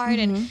really hard.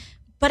 Mm-hmm.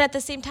 But at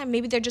the same time,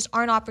 maybe there just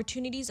aren't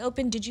opportunities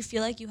open. Did you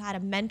feel like you had a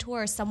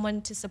mentor or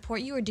someone to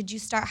support you, or did you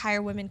start Hire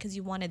Women because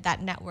you wanted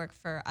that network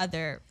for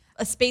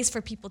a space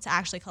for people to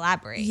actually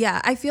collaborate?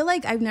 Yeah, I feel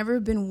like I've never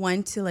been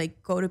one to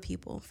like go to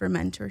people for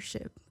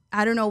mentorship.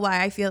 I don't know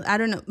why. I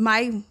don't know.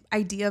 My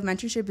idea of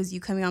mentorship is you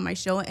coming on my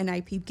show and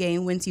I peep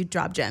game once you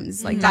drop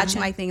gems. Like that's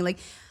my thing. Like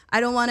I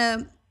don't want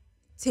to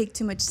take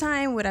too much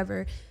time,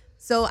 whatever.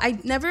 So I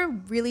never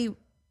really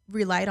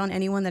relied on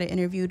anyone that I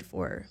interviewed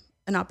for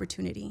an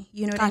opportunity.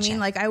 You know what I mean?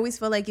 Like I always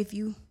feel like if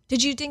you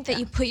did you think that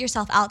you put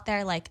yourself out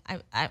there like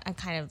I'm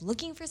kind of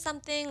looking for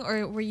something,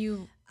 or were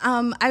you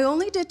I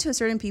only did to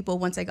certain people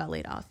once I got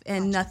laid off,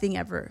 and nothing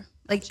ever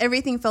like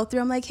everything fell through.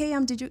 I'm like, hey,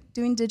 I'm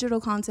doing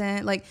digital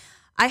content. Like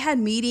I had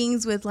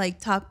meetings with like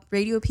top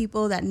radio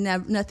people that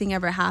nothing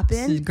ever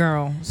happened.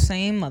 Girl,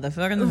 same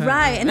motherfucker.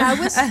 Right. And I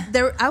was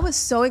there. I was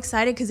so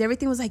excited because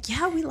everything was like,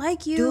 yeah, we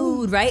like you.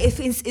 Dude, right?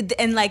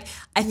 And like,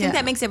 I think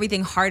that makes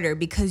everything harder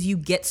because you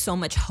get so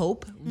much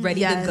hope ready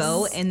to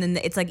go. And then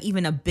it's like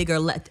even a bigger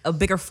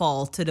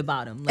fall to the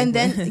bottom. Like, and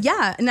then,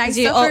 and I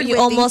suffered you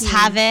almost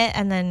have it.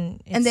 And then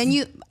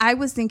I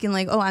was thinking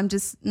like, oh,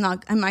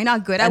 am I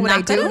not good at what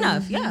I do? Good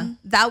enough. Yeah.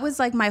 That was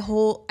like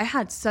I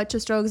had such a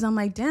struggle because I'm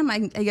like, damn, I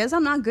guess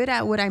I'm not good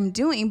at what I'm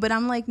doing. But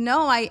I'm like,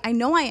 no, I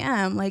know I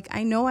am. Like,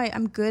 I know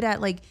I'm good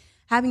at like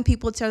having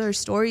people tell their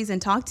stories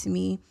and talk to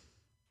me.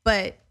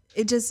 But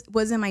it just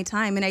wasn't my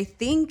time. And I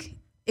think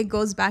it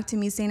goes back to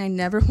me saying I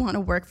never want to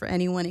work for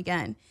anyone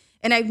again.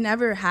 And I've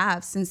never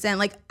have since then.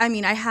 Like, I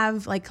mean, I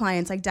have like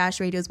clients, like Dash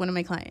Radio is one of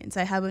my clients.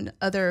 I have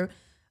another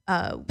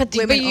but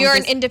you're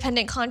an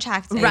independent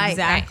contractor. Right.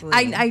 Exactly.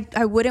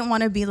 I wouldn't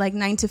want to be like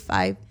 9 to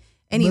 5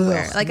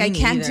 anywhere. Ugh, like I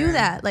can't do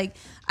that. Like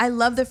I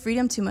love the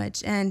freedom too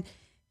much. And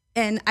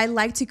I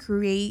like to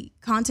create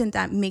content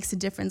that makes a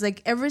difference.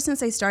 Like ever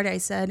since I started, I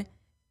said,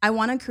 I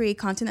want to create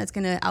content that's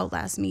going to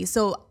outlast me.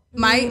 So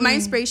my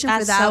inspiration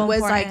for that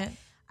was important. Like,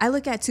 I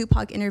look at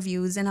Tupac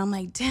interviews and I'm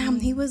like, damn,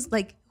 he was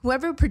like,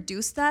 whoever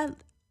produced that,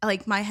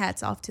 like my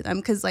hat's off to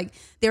them. Cause like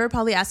they were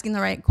probably asking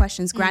the right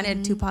questions.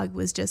 Granted, Tupac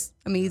was just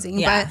amazing.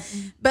 Yeah.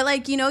 But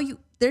like,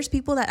 there's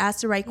people that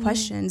ask the right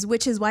questions,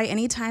 which is why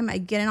anytime I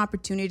get an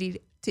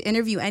opportunity to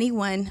interview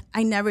anyone,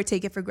 I never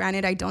take it for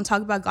granted. I don't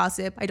talk about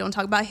gossip. I don't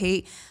talk about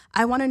hate.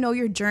 I want to know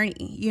your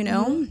journey,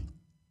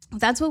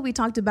 that's what we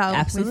talked about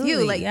with you.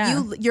 Absolutely, Like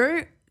yeah.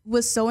 your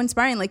was so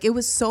inspiring. Like it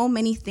was so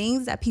many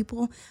things that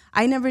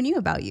I never knew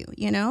about you,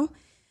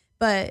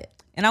 But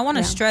And I want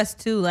to stress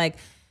too, like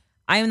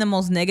I am the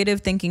most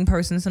negative thinking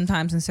person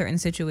sometimes in certain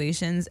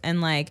situations.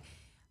 And like,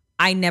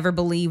 I never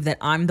believe that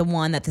I'm the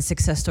one that the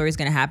success story is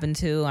going to happen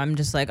to. I'm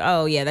just like,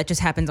 oh yeah, that just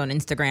happens on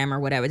Instagram or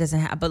whatever. It doesn't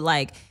happen. But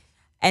like,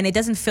 and it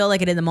doesn't feel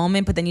like it in the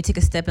moment, but then you take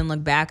a step and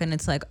look back and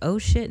it's like, oh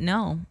shit,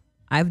 no,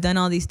 I've done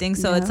all these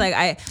things. So it's like,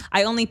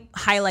 I only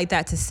highlight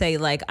that to say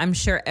like, I'm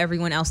sure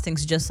everyone else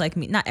thinks just like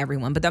me. Not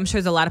everyone, but I'm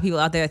sure there's a lot of people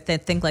out there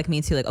that think like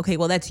me too. Like, okay,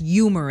 well that's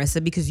you,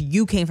 Marissa, because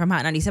you came from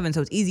Hot 97. So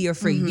it's easier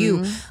for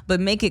you, but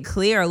make it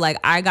clear. Like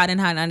I got in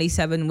Hot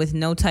 97 with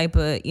no type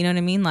of, you know what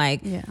I mean?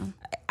 Like,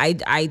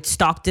 I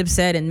stalked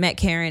Dipset and met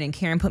Karen and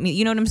Karen put me,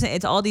 you know what I'm saying?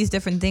 It's all these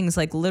different things.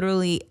 Like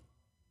literally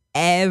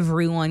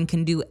everyone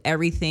can do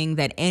everything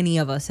that any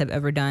of us have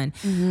ever done.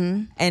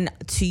 And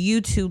to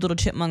you two little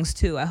chipmunks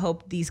too, I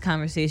hope these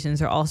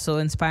conversations are also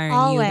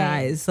inspiring you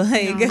guys.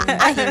 Like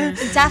I think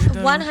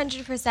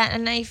 100%.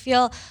 And I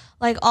feel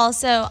like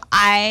also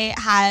I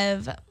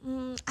have,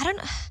 I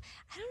don't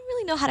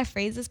really know how to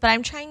phrase this, but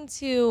I'm trying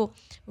to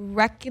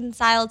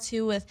reconcile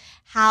too with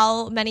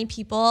how many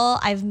people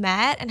I've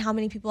met and how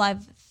many people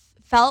I've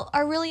felt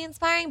are really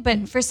inspiring,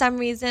 but for some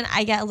reason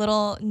I get a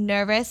little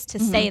nervous to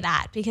say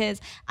that because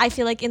I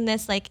feel like in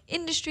this like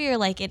industry or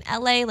like in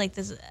LA, like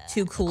this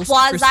too cool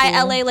quasi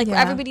LA, like where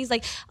everybody's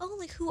like, oh,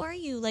 like who are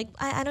you? Like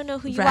I don't know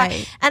who you are,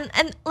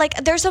 and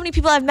like there's so many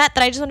people I've met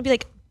that I just want to be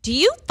like, do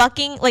you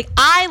fucking like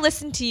I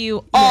listen to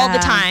you all the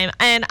time,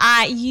 and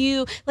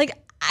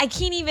I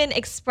can't even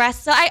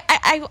express. So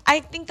I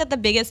think that the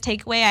biggest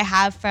takeaway I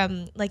have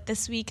from like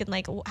this week and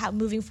like how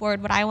moving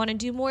forward, what I want to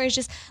do more is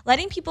just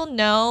letting people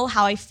know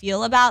how I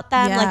feel about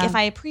them. Like if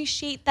I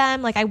appreciate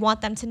them, like I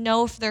want them to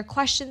know if there are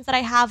questions that I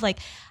have, like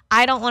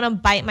I don't want to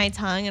bite my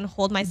tongue and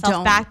hold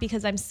myself back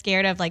because I'm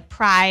scared of like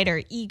pride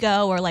or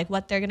ego or like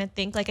what they're going to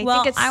think. Like I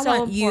think it's so important. I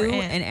want you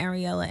and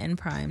Ariella and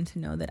Prime to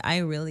know that I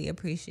really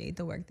appreciate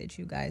the work that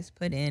you guys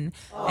put in.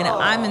 And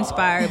I'm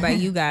inspired by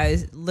you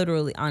guys.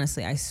 Literally,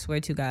 honestly, I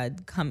swear to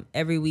God, come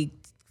every week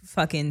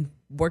fucking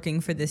working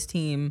for this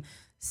team.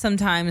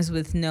 Sometimes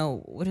with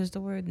no, what is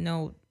the word?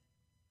 No.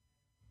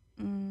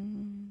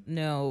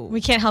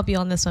 We can't help you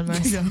on this one,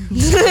 Marissa.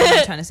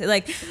 I'm trying to say,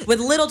 like, with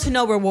little to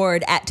no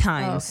reward at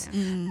times,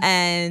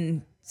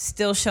 and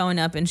still showing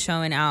up and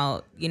showing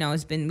out. You know,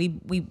 it's been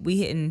we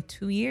hit in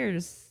 2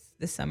 years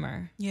this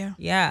summer. Yeah.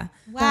 Wow.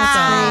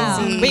 That's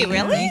crazy. Wait,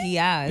 really?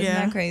 Yeah. Isn't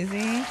that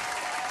crazy?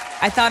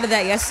 I thought of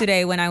that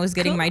yesterday when I was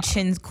getting my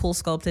chin cool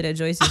sculpted at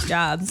Joyce's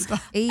job.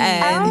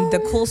 And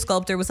the cool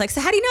sculptor was like,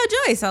 so how do you know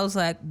Joyce? I was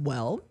like,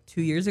 well,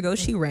 2 years ago,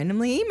 she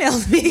randomly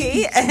emailed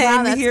me.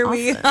 And here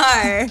we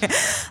are.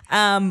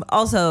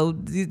 Also,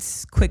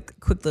 it's quick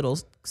little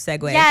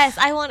segue. Yes,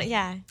 I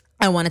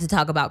wanted to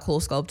talk about cool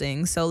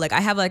sculpting. So like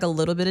I have like a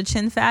little bit of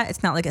chin fat.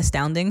 It's not like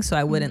astounding. So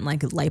I wouldn't like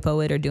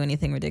lipo it or do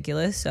anything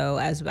ridiculous. So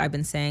as I've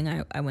been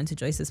saying, I went to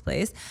Joyce's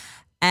place.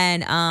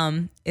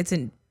 And it's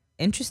an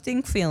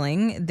interesting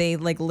feeling. They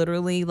like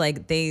literally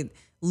like they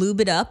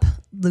lube up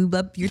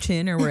your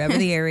chin or wherever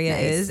the area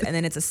is, and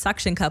then it's a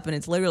suction cup and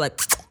it's literally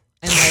like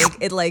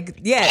and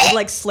like it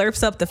like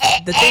slurps up the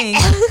thing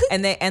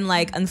and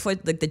like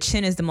unfortunately like the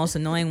chin is the most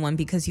annoying one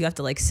because you have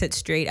to like sit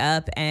straight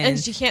up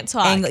and you can't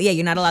talk.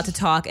 You're not allowed to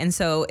talk, and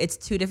so it's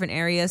 2 different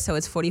areas, so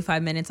it's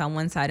 45 minutes on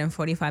one side and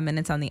 45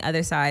 minutes on the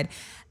other side.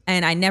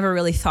 And I never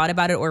really thought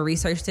about it or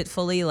researched it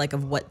fully, like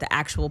of what the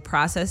actual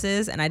process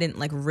is. And I didn't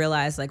like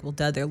realize like, well,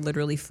 duh, they're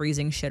literally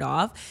freezing shit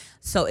off.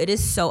 So it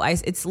is so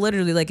ice. It's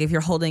literally like if you're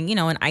holding, you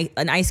know, an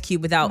ice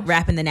cube without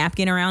wrapping the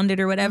napkin around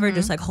it or whatever,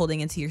 just like holding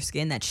it to your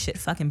skin, that shit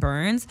fucking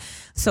burns.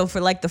 So for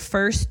like the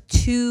first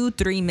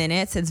 2-3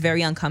 minutes, it's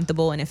very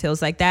uncomfortable and it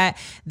feels like that.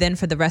 Then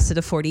for the rest of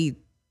the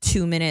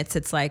 42 minutes,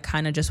 it's like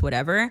kind of just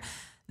whatever.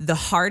 The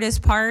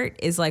hardest part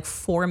is like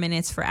 4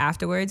 minutes for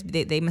afterwards.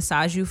 They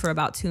massage you for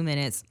about 2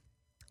 minutes.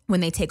 When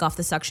they take off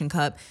the suction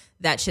cup,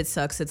 that shit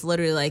sucks. It's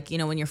literally like, you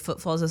know, when your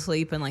foot falls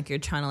asleep and like you're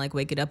trying to like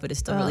wake it up, but it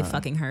still really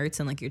fucking hurts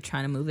and like you're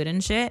trying to move it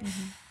and shit.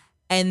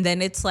 And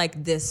then it's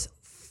like this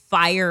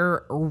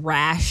fire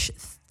rash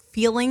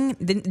feeling.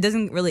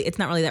 It's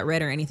not really that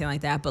red or anything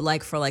like that, but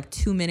like for like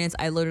 2 minutes,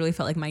 I literally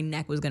felt like my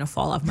neck was gonna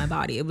fall off my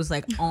body. It was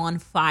like on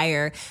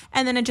fire.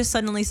 And then it just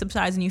suddenly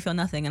subsides and you feel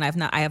nothing. And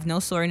I have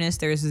no soreness.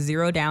 There's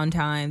 0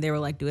 downtime. They were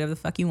like, do whatever the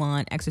fuck you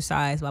want,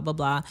 exercise, blah, blah,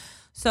 blah.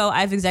 So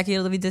I've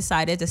executively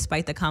decided,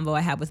 despite the combo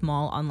I had with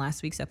Maul on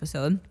last week's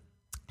episode,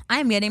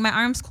 I'm getting my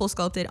arms cool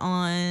sculpted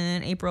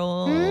on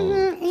April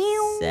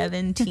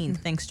 17th.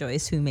 Thanks,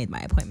 Joyce, who made my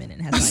appointment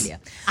and has no idea.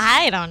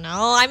 I don't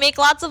know. I make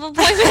lots of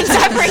appointments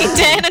every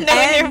day and know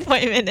when your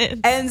appointment is.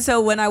 And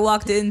so when I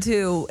walked in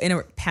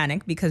a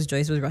panic because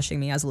Joyce was rushing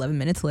me, I was 11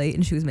 minutes late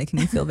and she was making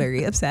me feel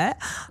very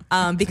upset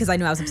because I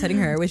knew I was upsetting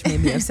her, which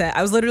made me upset.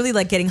 I was literally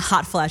like getting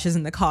hot flashes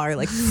in the car,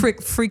 like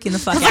freaking the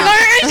fuck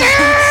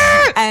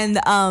out. And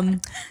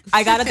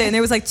I got up there and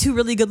there was like 2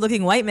 really good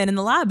looking white men in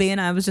the lobby, and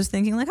I was just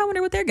thinking like, I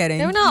wonder what they're getting.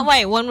 They were not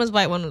white. One was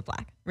white, one was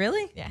black.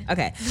 Really? Yeah.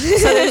 Okay.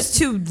 So there's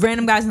 2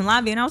 random guys in the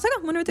lobby, and I was like,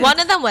 I wonder what they're One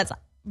of them was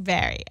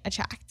very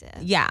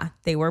attractive. Yeah,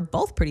 they were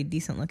both pretty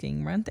decent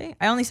looking, weren't they?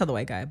 I only saw the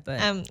white guy, but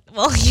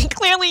Well,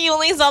 clearly you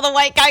only saw the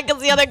white guy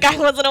because the other guy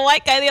wasn't a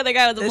white guy. The other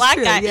guy was a black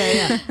true. guy.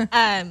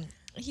 Yeah.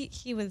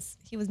 He was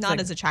not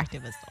as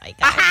attractive as the white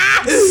guy.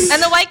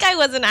 And the white guy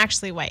wasn't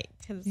actually white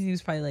because he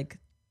was probably like,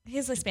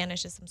 he's like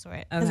Spanish of some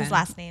sort. That's Okay. his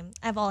last name.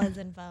 I have all his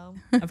info.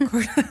 of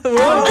course.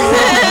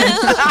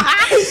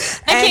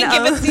 I can't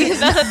give it to you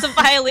though. It's a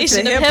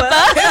violation of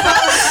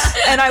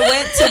HIPAA. And I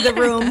went to the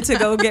room to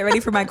go get ready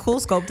for my cool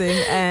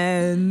sculpting,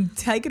 and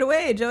take it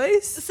away,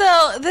 Joyce.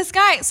 So this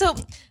guy, so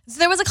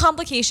there was a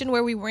complication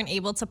where we weren't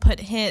able to put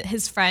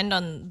his friend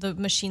on the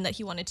machine that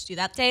he wanted to do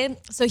that day.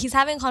 So he's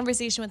having a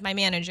conversation with my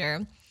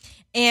manager.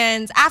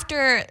 And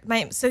after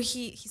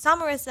he saw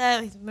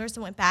Marissa, Marissa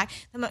went back.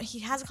 He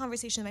has a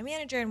conversation with my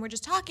manager, and we're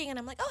just talking. And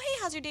I'm like, oh, hey,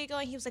 how's your day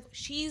going? He was like,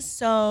 she's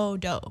so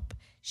dope.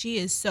 She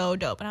is so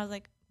dope. And I was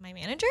like, my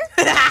manager?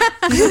 And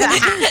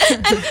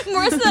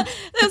Marissa,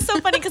 it was so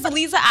funny because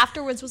Lisa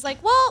afterwards was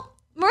like, well,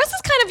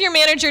 Marissa's kind of your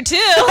manager too.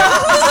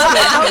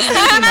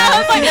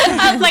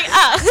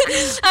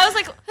 I was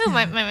like, who,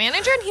 my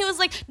manager? And he was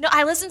like, no,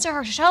 I listen to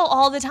her show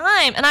all the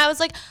time. And I was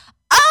like,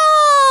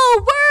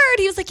 oh, word.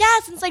 He was like, yeah,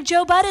 since like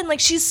Joe Budden, like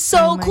she's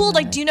so cool. God.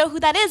 Like, do you know who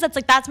that is?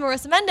 That's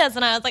Marissa Mendez.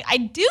 And I was like, I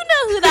do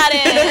know who that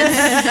is.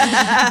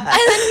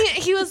 And then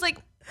he was like,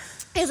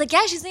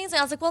 yeah, she's amazing.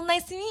 I was like, well,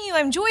 nice to meet you.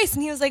 I'm Joyce.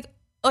 And he was like,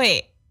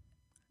 wait.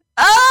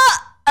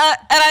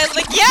 And I was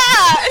like,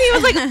 yeah. And he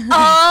was like,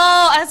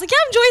 oh. I was like, yeah,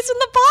 I'm Joyce from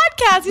the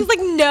podcast. He was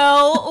like,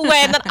 no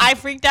way. And then I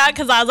freaked out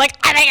because I was like,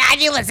 oh my God,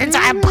 you listen to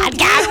our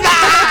podcast.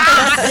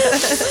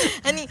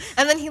 and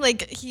then he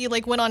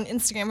went on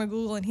Instagram or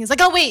Google, and he was like,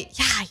 oh wait,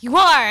 yeah, you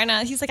are. And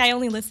he's like, I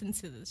only listen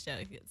to this show.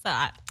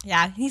 So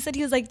yeah, he said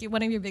he was like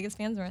one of your biggest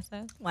fans,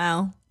 Marissa.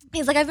 Wow.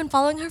 He's like, I've been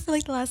following her for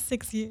like the last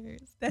 6 years.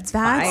 That's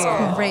crazy.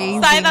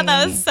 So I thought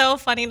that was so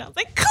funny, and I was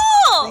like, cool.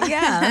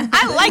 Yeah,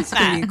 I like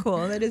that. Pretty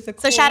cool. That is a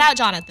cool. So shout out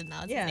Jonathan,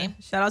 though. That's his name.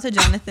 Shout out to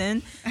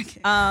Jonathan.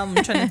 Okay. I'm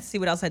trying to see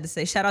what else I had to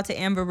say. Shout out to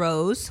Amber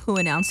Rose, who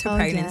announced her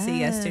pregnancy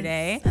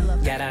yesterday. I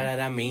love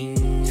that.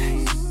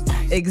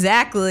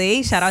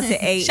 Exactly. Shout out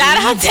to AE. Shout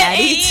out to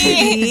Daddy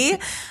AE.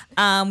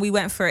 T. We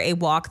went for a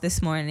walk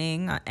this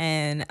morning,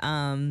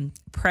 and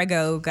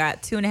Prego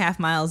got 2.5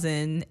 miles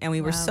in, and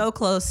we were so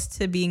close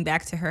to being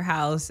back to her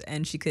house,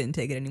 and she couldn't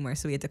take it anymore,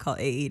 so we had to call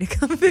AE to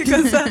come pick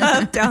us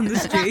up down the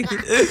street.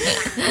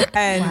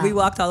 And we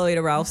walked all the way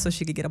to Ralph's so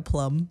she could get a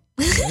plum.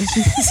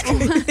 She's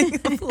getting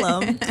a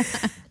plum.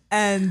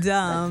 And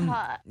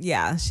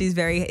yeah, she's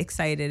very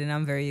excited, and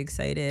I'm very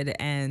excited.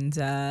 And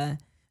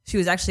she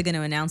was actually going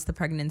to announce the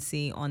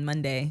pregnancy on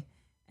Monday.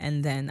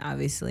 And then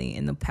obviously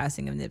in the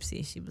passing of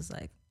Nipsey, she was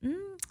like,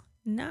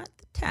 not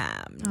the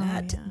time,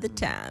 the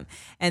time.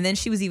 And then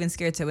she was even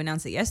scared to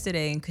announce it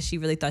yesterday because she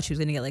really thought she was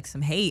going to get like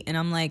some hate. And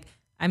I'm like,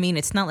 I mean,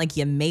 it's not like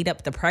you made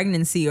up the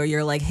pregnancy or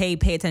you're like, hey,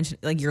 pay attention.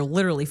 Like, you're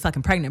literally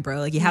fucking pregnant, bro.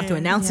 Like, you have to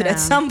announce it at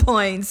some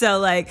point. So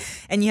like,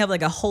 and you have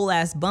like a whole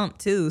ass bump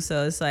too.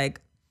 So it's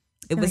like,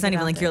 it was not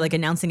even like you're like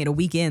announcing it a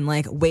week in,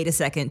 like, wait a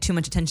second, too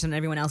much attention on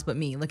everyone else but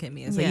me. Look at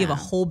me. It's like you have a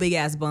whole big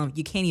ass bump.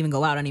 You can't even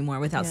go out anymore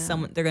without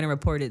someone, they're going to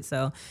report it.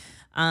 So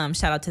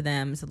shout out to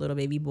them. It's a little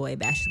baby boy.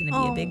 Bash is going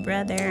to be a big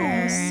brother.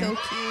 So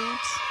cute.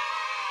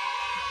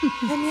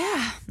 And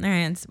yeah. All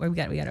right. So we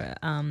got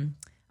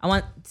I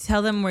want to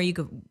tell them where you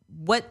could,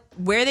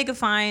 where they could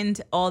find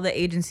all the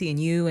agency and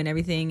you and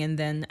everything. And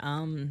then,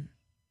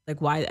 like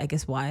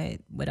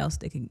what else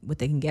they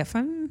can get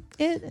from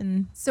it.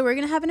 And so we're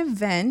gonna have an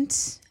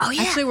event. Oh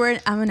yeah. Actually,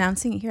 I'm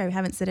announcing it here. I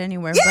haven't said it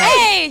anywhere.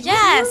 Yay!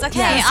 Yes.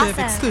 Okay. Awesome.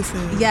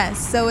 Exclusive. Yes.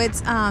 So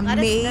it's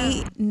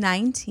May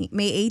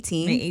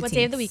 18th. What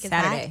day of the week is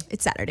Saturday. that?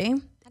 It's Saturday,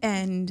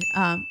 and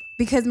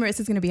because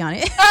Marissa's gonna be on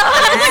it.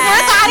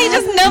 How do you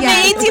just know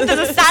May 18th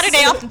is a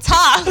Saturday off the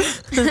top?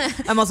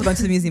 I'm also going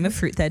to the Museum of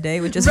Fruit that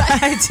day, which is why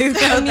I do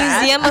know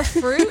that. Museum of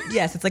Fruit?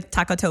 Yes, it's like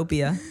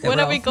Tacotopia. When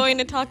are we going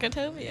to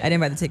Tacotopia? I didn't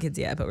buy the tickets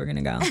yet, but we're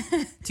gonna go.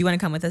 Do you want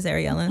to come with us,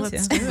 Ariella? We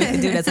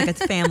can do it as like a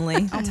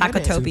family.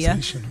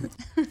 Tacotopia.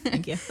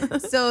 Thank you.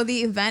 So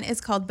the event is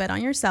called Bet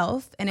on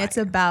Yourself, and it's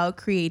about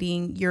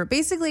creating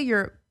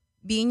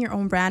being your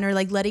own brand, or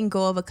like letting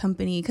go of a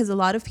company, because a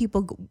lot of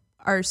people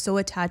are so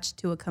attached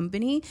to a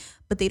company,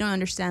 but they don't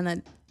understand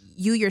that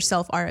you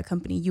yourself are a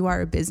company, you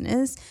are a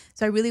business.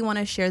 So I really want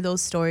to share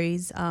those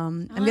stories.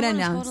 I'm gonna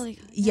announce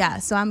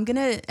so I'm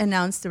gonna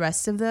announce the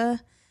rest of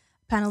the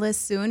panelists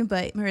soon,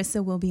 but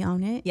Marissa will be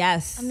on it.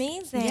 Yes.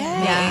 Amazing.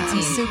 Yeah,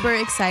 I'm super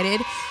excited.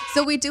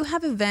 So we do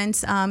have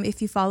events.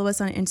 If you follow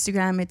us on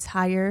Instagram, it's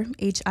hire,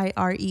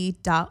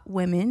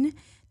 HIRE.women,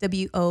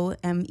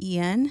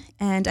 WOMEN,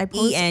 and I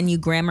post EN, you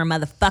grammar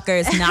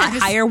motherfuckers, not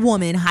hire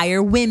woman,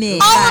 hire women.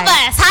 All of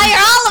us,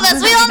 hire all of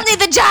us. We all need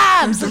the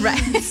jobs. Right.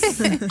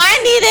 I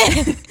need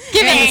it.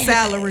 Give And me the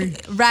salary.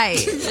 Right.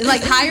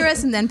 Like hire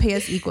us and then pay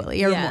us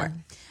equally or more.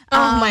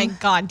 Oh my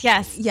God,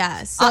 yes.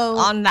 Yeah. So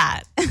on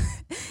that.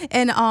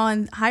 And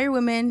on Hire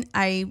Women,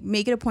 I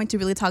make it a point to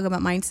really talk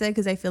about mindset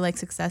because I feel like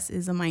success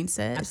is a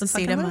mindset. It's a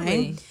state of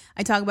mind.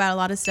 I talk about a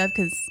lot of stuff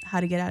because how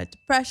to get out of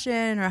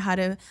depression or I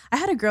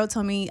had a girl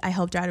tell me I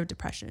helped her out of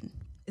depression.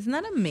 Isn't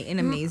that an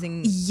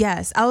amazing?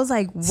 Yes. I was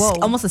like, whoa.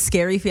 Almost a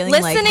scary feeling.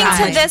 Listening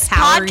like, to this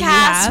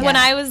podcast when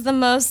I was the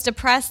most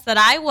depressed that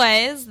I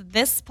was,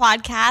 this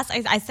podcast,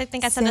 I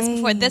think I said this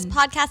before, this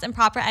podcast and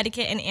Proper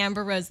Etiquette and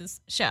Amber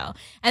Rose's show.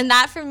 And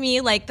that for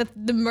me, like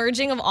the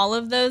merging of all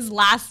of those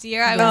last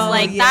year, I was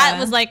like, that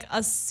was like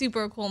a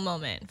super cool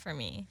moment for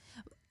me.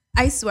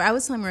 I swear, I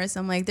was telling Marissa,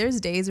 I'm like, there's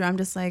days where I'm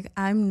just like,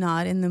 I'm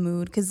not in the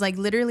mood. Because like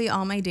literally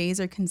all my days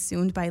are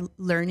consumed by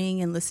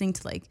learning and listening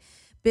to like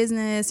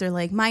business or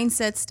like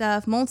mindset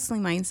stuff, mostly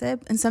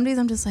mindset. And some days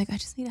I'm just like, I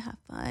just need to have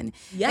fun.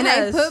 Yes. And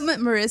I put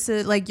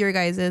Marissa, like your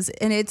guys's,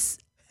 and it's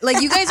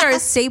like, you guys are a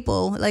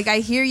staple. Like I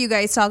hear you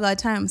guys talk all the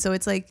time. So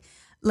it's like,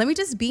 let me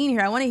just be in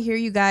here. I want to hear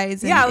you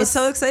guys. And I was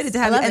so excited to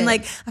have it. And it.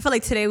 like, I feel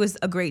like today was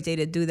a great day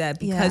to do that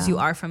because you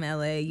are from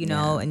LA, you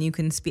know, and you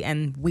can speak.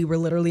 And we were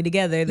literally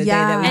together the day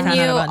that we found out about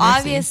Nipsey. And you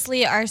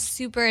obviously are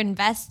super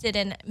invested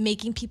in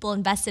making people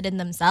invested in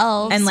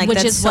themselves. And like, which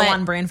that's is so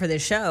on brand for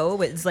this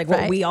show. It's like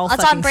what we all it's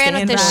fucking on brand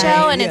with the stand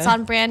show by. and it's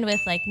on brand with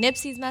like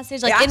Nipsey's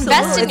message. Like Yeah,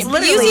 invest in absolutely. It's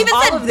literally you even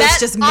all said of this bet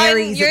just on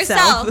marries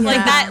yourself. itself.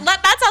 Like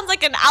that sounds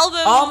like an album.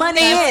 All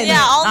money name. in.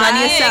 Yeah, all on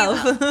money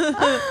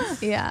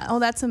yourself. Yeah. Oh,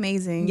 that's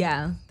amazing.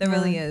 Yeah, that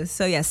really is.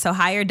 So yes, so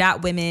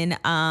hire.women,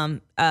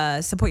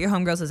 support your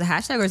homegirls as a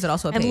hashtag, or is it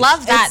also a page? I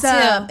love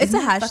that too. It's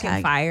a Fucking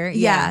hashtag. fire.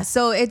 Yeah.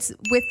 So it's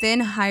within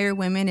Hire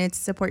Women, it's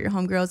support your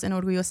homegirls and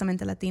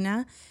Orgullosamente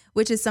Latina,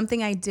 which is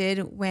something I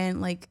did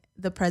when like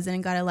the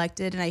president got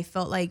elected, and I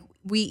felt like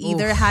we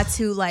either had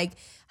to like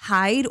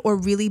hide or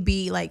really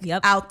be like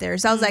out there.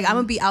 So I was like, I'm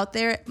gonna be out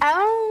there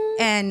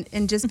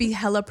and just be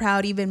hella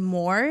proud even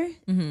more,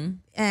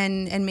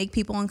 and make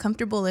people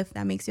uncomfortable if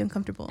that makes you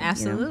uncomfortable.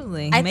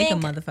 Absolutely. You know? Make a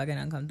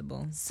motherfucking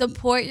uncomfortable.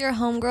 Support your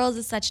homegirls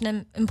is such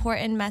an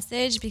important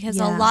message because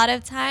a lot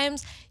of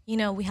times, you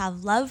know, we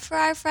have love for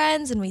our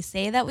friends and we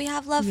say that we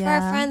have love for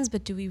our friends,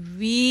 but do we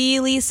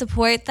really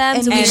support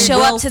them? Do we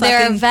show up to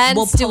their events?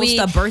 We'll post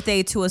a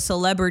birthday to a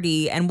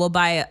celebrity and we'll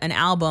buy an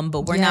album,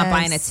 but we're not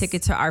buying a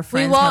ticket to our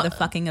friends'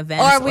 motherfucking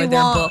events or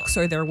their books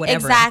or their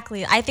whatever.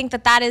 Exactly. I think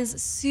that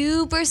is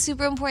super,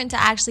 super important to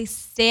actually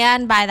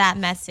stand by that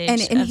message.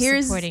 And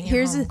here's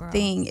the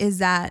thing is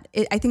that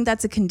I think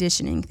that's a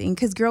conditioning thing,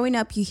 because growing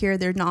up you hear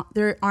there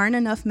aren't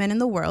enough men in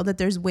the world, that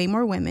there's way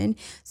more women,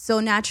 so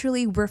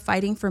naturally we're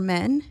fighting for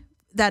men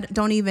that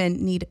don't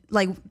even need,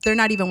 like, they're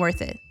not even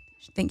worth it.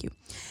 Thank you.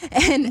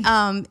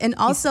 And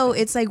also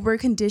it's like we're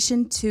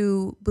conditioned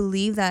to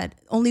believe that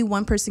only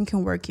one person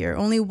can work here.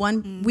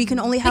 We can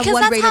only have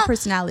one radio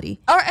personality.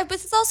 But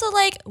it's also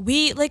like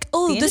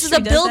this is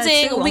a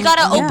building. We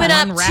gotta open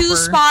up 2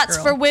 spots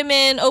for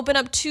women. Open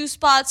up 2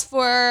 spots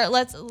for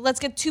let's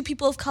get 2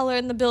 people of color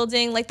in the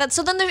building, like that.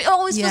 So then there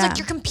always feels like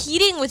you're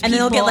competing with people.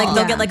 And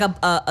they'll get like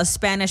a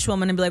Spanish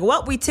woman and be like,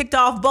 "Well, we ticked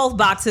off both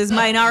boxes.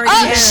 Minority.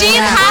 Oh, she's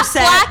half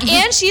black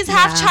and she's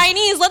half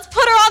Chinese. Let's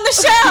put her on the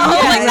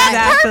show. Like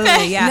that's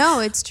perfect. Yeah. No,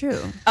 it's true.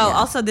 Oh,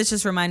 also, this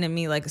just reminded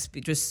me, like,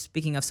 just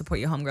speaking of support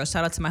your homegirl,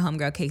 shout out to my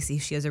homegirl, Casey.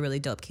 She has a really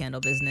dope candle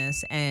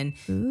business. And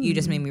you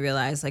just made me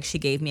realize, like, she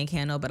gave me a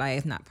candle, but I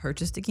have not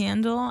purchased a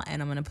candle.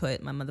 And I'm going to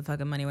put my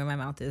motherfucking money where my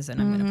mouth is.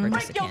 And I'm going to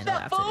purchase a candle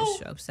after this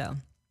show. So,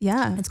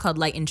 yeah. It's called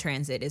Light in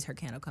Transit, is her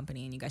candle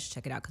company. And you guys should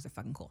check it out because they're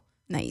fucking cool.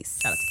 Nice.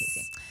 Shout out to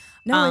Casey.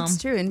 No,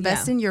 it's true.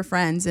 Invest in your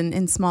friends and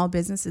in small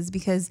businesses,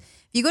 because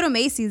if you go to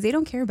Macy's, they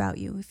don't care about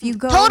you. If you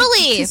go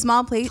to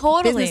small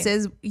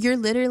businesses, you're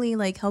literally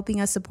like helping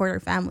us support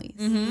our families.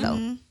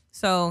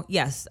 So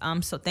yes.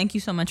 So thank you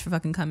so much for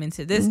fucking coming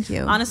to this. Thank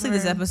you. Honestly,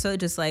 this episode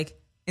just like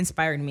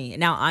inspired me.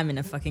 Now I'm in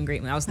a fucking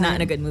great mood. I was not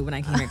in a good mood when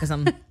I came here because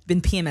I'm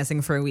been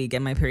PMSing for a week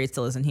and my period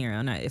still isn't here.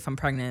 And if I'm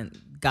pregnant,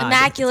 God,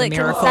 immaculate it's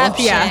a miracle.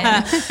 conception.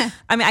 Yeah.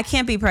 I mean, I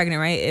can't be pregnant,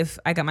 right? If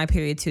I got my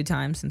period 2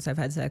 times since I've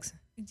had sex.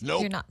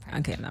 Nope. You're not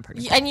pregnant. Okay, I'm not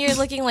pregnant. And you're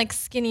looking like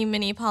skinny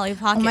mini Polly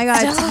Pocket. Oh my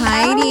God,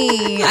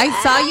 tiny. I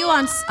saw you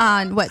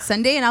on what,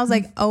 Sunday, and I was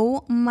like,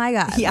 oh my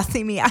God. Yeah,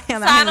 see me. I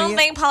am. So I don't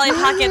think Polly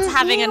Pocket's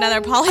having another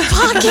Polly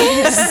Pocket.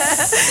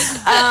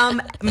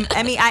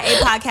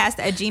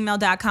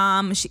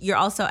 MEIApodcast@gmail.com. You're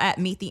also at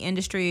Meet the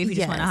Industry if you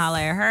just want to holler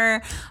at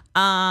her.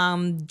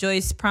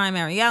 Joyce Prime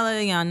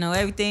Ariella, y'all know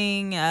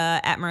everything.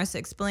 At Marissa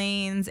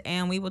Explains,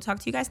 and we will talk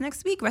to you guys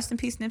next week. Rest in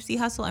peace, Nipsey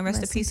Hussle, and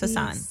rest in peace,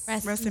 Hassan.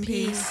 Rest in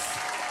peace.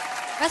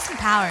 Rest in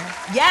power.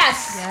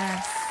 Yes.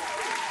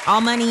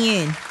 All money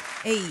in.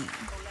 Hey.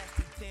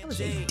 That was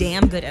a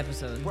damn good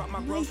episode. Brought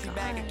my grocery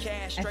bag of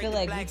cash I feel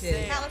like we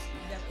did.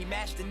 He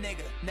matched the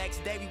nigga.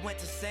 Next day we went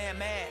to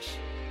Sam Ash.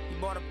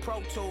 He bought a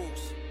Pro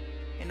Tools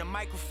and a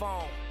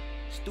microphone.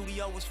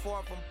 Studio was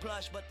far from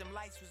plush, but them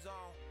lights was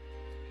on.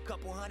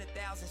 Couple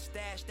 $100,000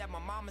 stashed at my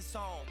mama's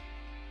home.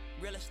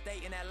 Real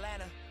estate in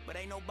Atlanta, but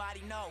ain't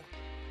nobody know.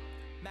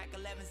 Mac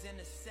 11's in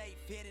the safe,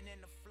 hidden in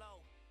the